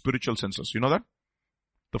 5 spiritual senses. You know that?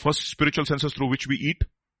 The first spiritual senses through which we eat,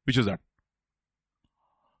 which is that?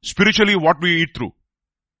 Spiritually, what we eat through?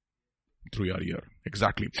 Through your ear.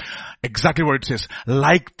 Exactly. Exactly what it says.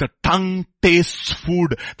 Like the tongue tastes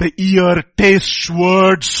food, the ear tastes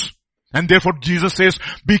words. And therefore Jesus says,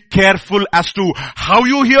 be careful as to how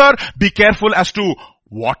you hear, be careful as to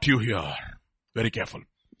what you hear. Very careful.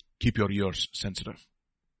 Keep your ears sensitive.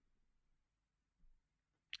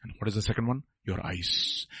 And what is the second one? Your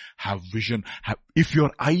eyes. Have vision. If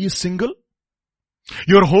your eye is single,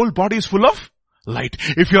 your whole body is full of light.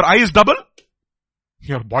 If your eye is double,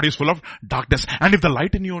 your body is full of darkness. And if the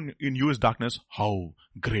light in you is darkness, how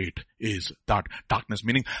great is that darkness?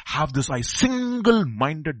 Meaning, have this eye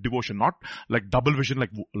single-minded devotion, not like double vision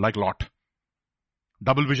like Lot.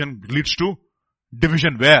 Double vision leads to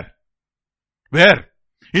division. Where? Where?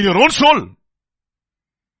 In your own soul.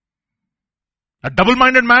 A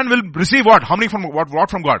double-minded man will receive what? How many from what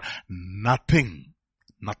from God? Nothing.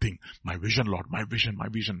 Nothing. My vision, Lord. My vision, my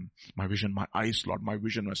vision, my vision, my eyes, Lord. My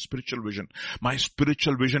vision, my spiritual vision. My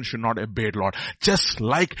spiritual vision should not abate, Lord. Just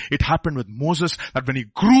like it happened with Moses, that when he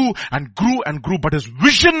grew and grew and grew, but his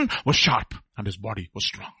vision was sharp and his body was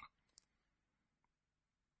strong.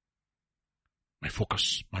 My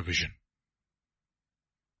focus, my vision.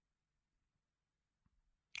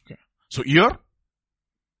 Okay. So ear,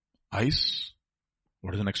 eyes.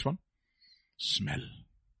 What is the next one? Smell.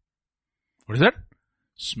 What is that?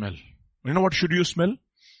 Smell. You know what should you smell?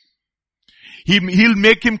 He'll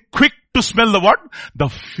make him quick to smell the what? The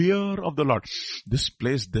fear of the Lord. This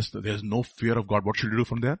place, there's no fear of God. What should you do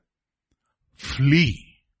from there?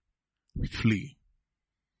 Flee. Flee.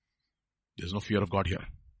 There's no fear of God here.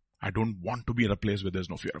 I don't want to be in a place where there's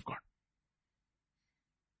no fear of God.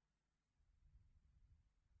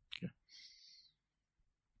 Okay.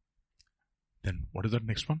 Then what is that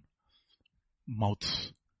next one?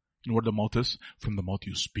 Mouth. You know what the mouth is? From the mouth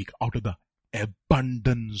you speak. Out of the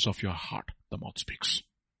abundance of your heart, the mouth speaks.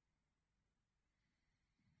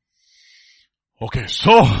 Okay,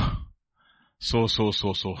 so.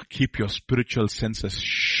 Keep your spiritual senses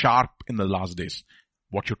sharp in the last days.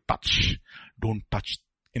 What you touch. Don't touch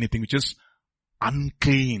anything which is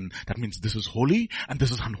unclean. That means this is holy and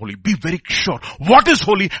this is unholy. Be very sure what is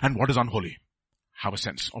holy and what is unholy. Have a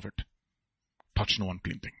sense of it. Touch no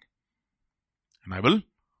unclean thing. And I will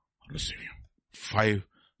receive you. 5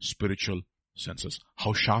 spiritual senses.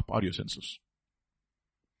 How sharp are your senses?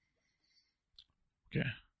 Okay.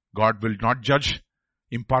 God will not judge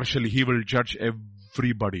impartially. He will judge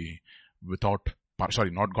everybody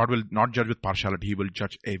God will not judge with partiality. He will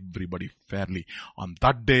judge everybody fairly. On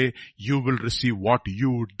that day, you will receive what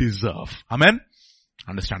you deserve. Amen?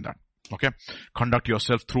 Understand that. Okay. Conduct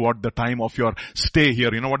yourself throughout the time of your stay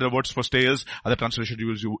here. You know what the words for stay is? Other translation you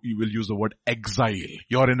will use the word exile.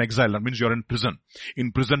 You're in exile. That means you're in prison.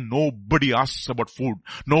 In prison, nobody asks about food.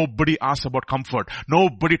 Nobody asks about comfort.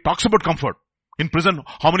 Nobody talks about comfort. In prison,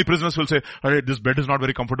 how many prisoners will say, hey, this bed is not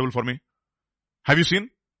very comfortable for me? Have you seen?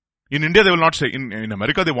 In India, they will not say. In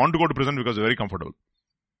America, they want to go to prison because they're very comfortable.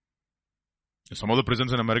 Some of the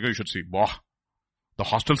prisons in America, you should see. The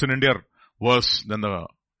hostels in India are worse than the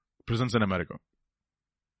prisons in America.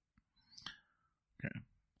 Okay.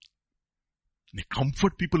 They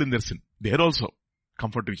comfort people in their sin. There also,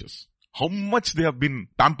 comfort riches. How much they have been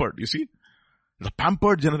pampered, you see? The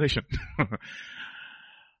pampered generation.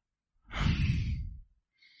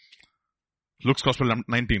 Luke's Gospel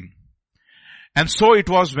 19. And so it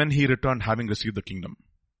was when he returned, having received the kingdom.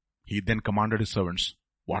 He then commanded his servants,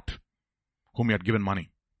 what? Whom he had given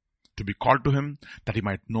money, to be called to him, that he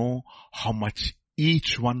might know how much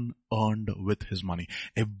each one earned with his money.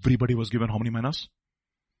 Everybody was given how many minas?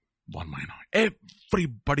 1 mina.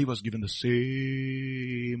 Everybody was given the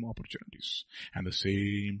same opportunities and the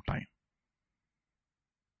same time.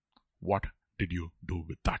 What did you do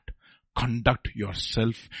with that? Conduct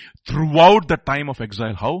yourself throughout the time of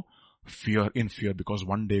exile. How? In fear, because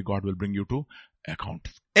one day God will bring you to account.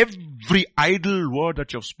 Every idle word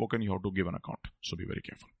that you have spoken, you have to give an account. So be very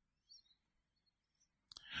careful.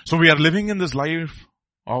 So we are living in this life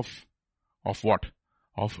of what?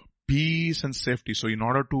 Of peace and safety. So in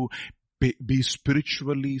order to be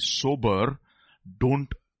spiritually sober,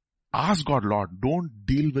 don't ask God, Lord, don't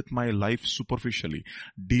deal with my life superficially.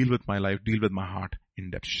 Deal with my life, deal with my heart in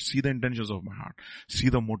depth. See the intentions of my heart. See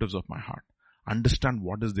the motives of my heart. Understand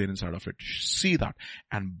what is there inside of it. See that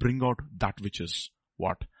and bring out that which is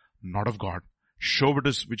what? Not of God. Show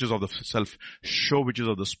which is of the self. Show which is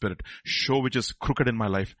of the spirit. Show which is crooked in my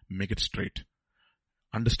life. Make it straight.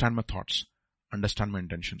 Understand my thoughts. Understand my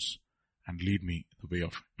intentions. And lead me the way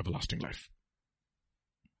of everlasting life.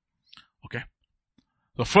 Okay?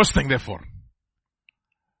 The first thing, therefore,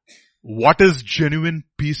 what is genuine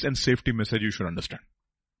peace and safety message you should understand?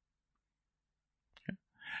 Okay?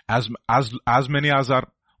 As many as are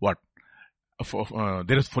what?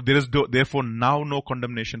 There is therefore now no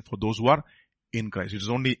condemnation for those who are in Christ. It is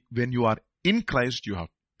only when you are in Christ you have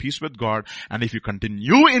peace with God, and if you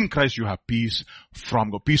continue in Christ you have peace from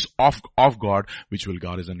God, peace of God, which will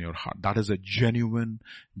God is in your heart. That is a genuine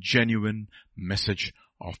message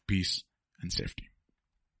of peace and safety.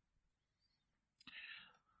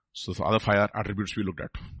 So the other 5 attributes we looked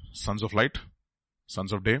at: sons of light,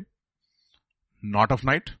 sons of day, not of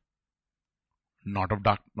night, not of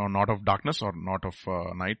darkness, or not of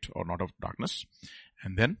night, or not of darkness.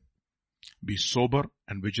 And then be sober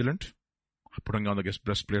and vigilant, putting on the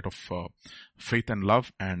breastplate of faith and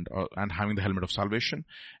love, and having the helmet of salvation.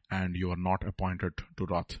 And you are not appointed to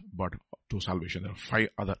wrath, but to salvation. There are 5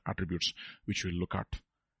 other attributes which we'll look at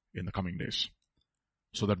in the coming days,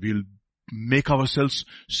 so that we'll make ourselves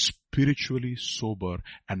spiritually sober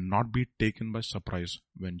and not be taken by surprise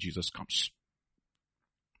when Jesus comes.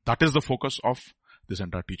 That is the focus of this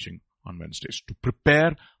entire teaching on Wednesdays, to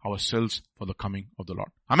prepare ourselves for the coming of the Lord.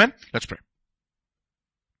 Amen? Let's pray.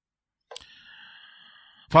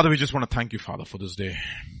 Father, we just want to thank you, Father, for this day.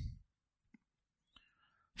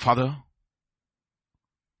 Father,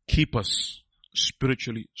 keep us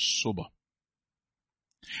spiritually sober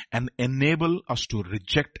and enable us to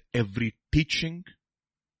reject every teaching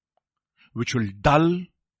which will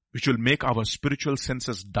make our spiritual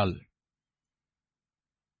senses dull,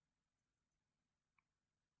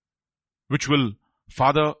 which will,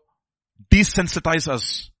 Father, desensitize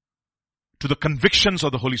us to the convictions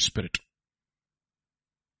of the Holy Spirit.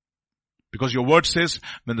 Because your word says,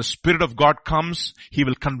 when the Spirit of God comes, He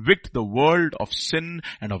will convict the world of sin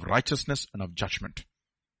and of righteousness and of judgment.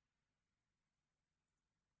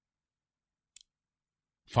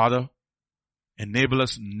 Father, enable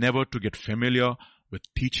us never to get familiar with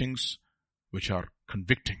teachings which are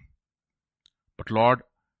convicting. But Lord,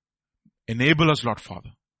 enable us, Lord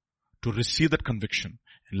Father, to receive that conviction,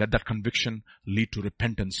 and let that conviction lead to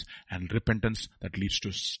repentance, and repentance that leads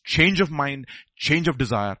to change of mind, change of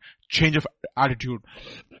desire, change of attitude,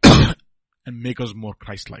 and make us more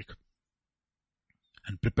Christ-like,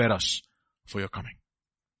 and prepare us for your coming.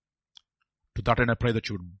 To that end, I pray that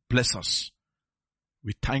you would bless us.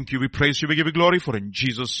 We thank you, we praise you, we give you glory, for in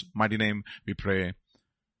Jesus' mighty name we pray.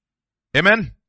 Amen.